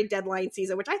this trade deadline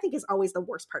season, which I think is always the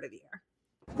worst part of the year?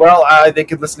 Well, they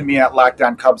can listen to me at Locked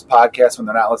On Cubs podcast when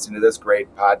they're not listening to this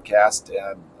great podcast.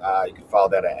 And you can follow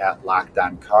that at Locked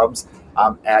On Cubs.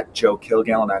 I'm at Joe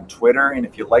Kilgallen on Twitter. And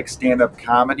if you like stand-up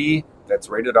comedy, that's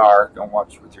rated R. Don't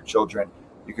watch with your children.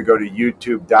 You could go to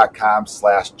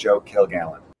youtube.com/Joe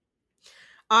Kilgallen.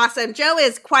 Awesome. Joe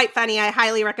is quite funny. I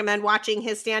highly recommend watching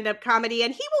his stand-up comedy,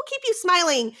 and he will keep you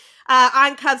smiling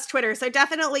on Cubs Twitter. So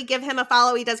definitely give him a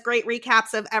follow. He does great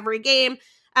recaps of every game.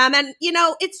 And,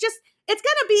 it's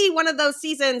going to be one of those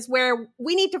seasons where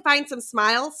we need to find some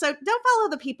smiles. So don't follow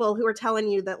the people who are telling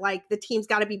you that like the team's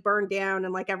got to be burned down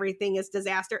and like everything is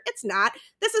disaster. It's not.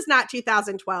 This is not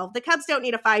 2012. The Cubs don't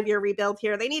need a 5-year rebuild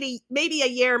here. They need maybe a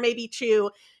year, maybe 2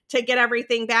 to get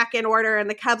everything back in order, and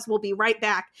the Cubs will be right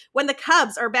back. When the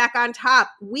Cubs are back on top,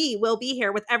 we will be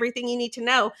here with everything you need to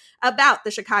know about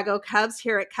the Chicago Cubs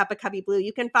here at Cup of Cubby Blue.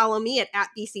 You can follow me at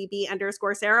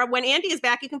BCB_Sarah. When Andy is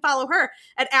back, you can follow her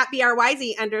at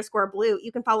BRYZ_Blue.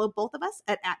 You can follow both of us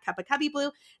at Cup of Cubby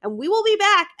Blue, and we will be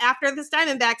back after this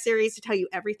Diamondback series to tell you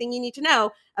everything you need to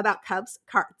know about Cubs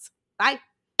cards. Bye.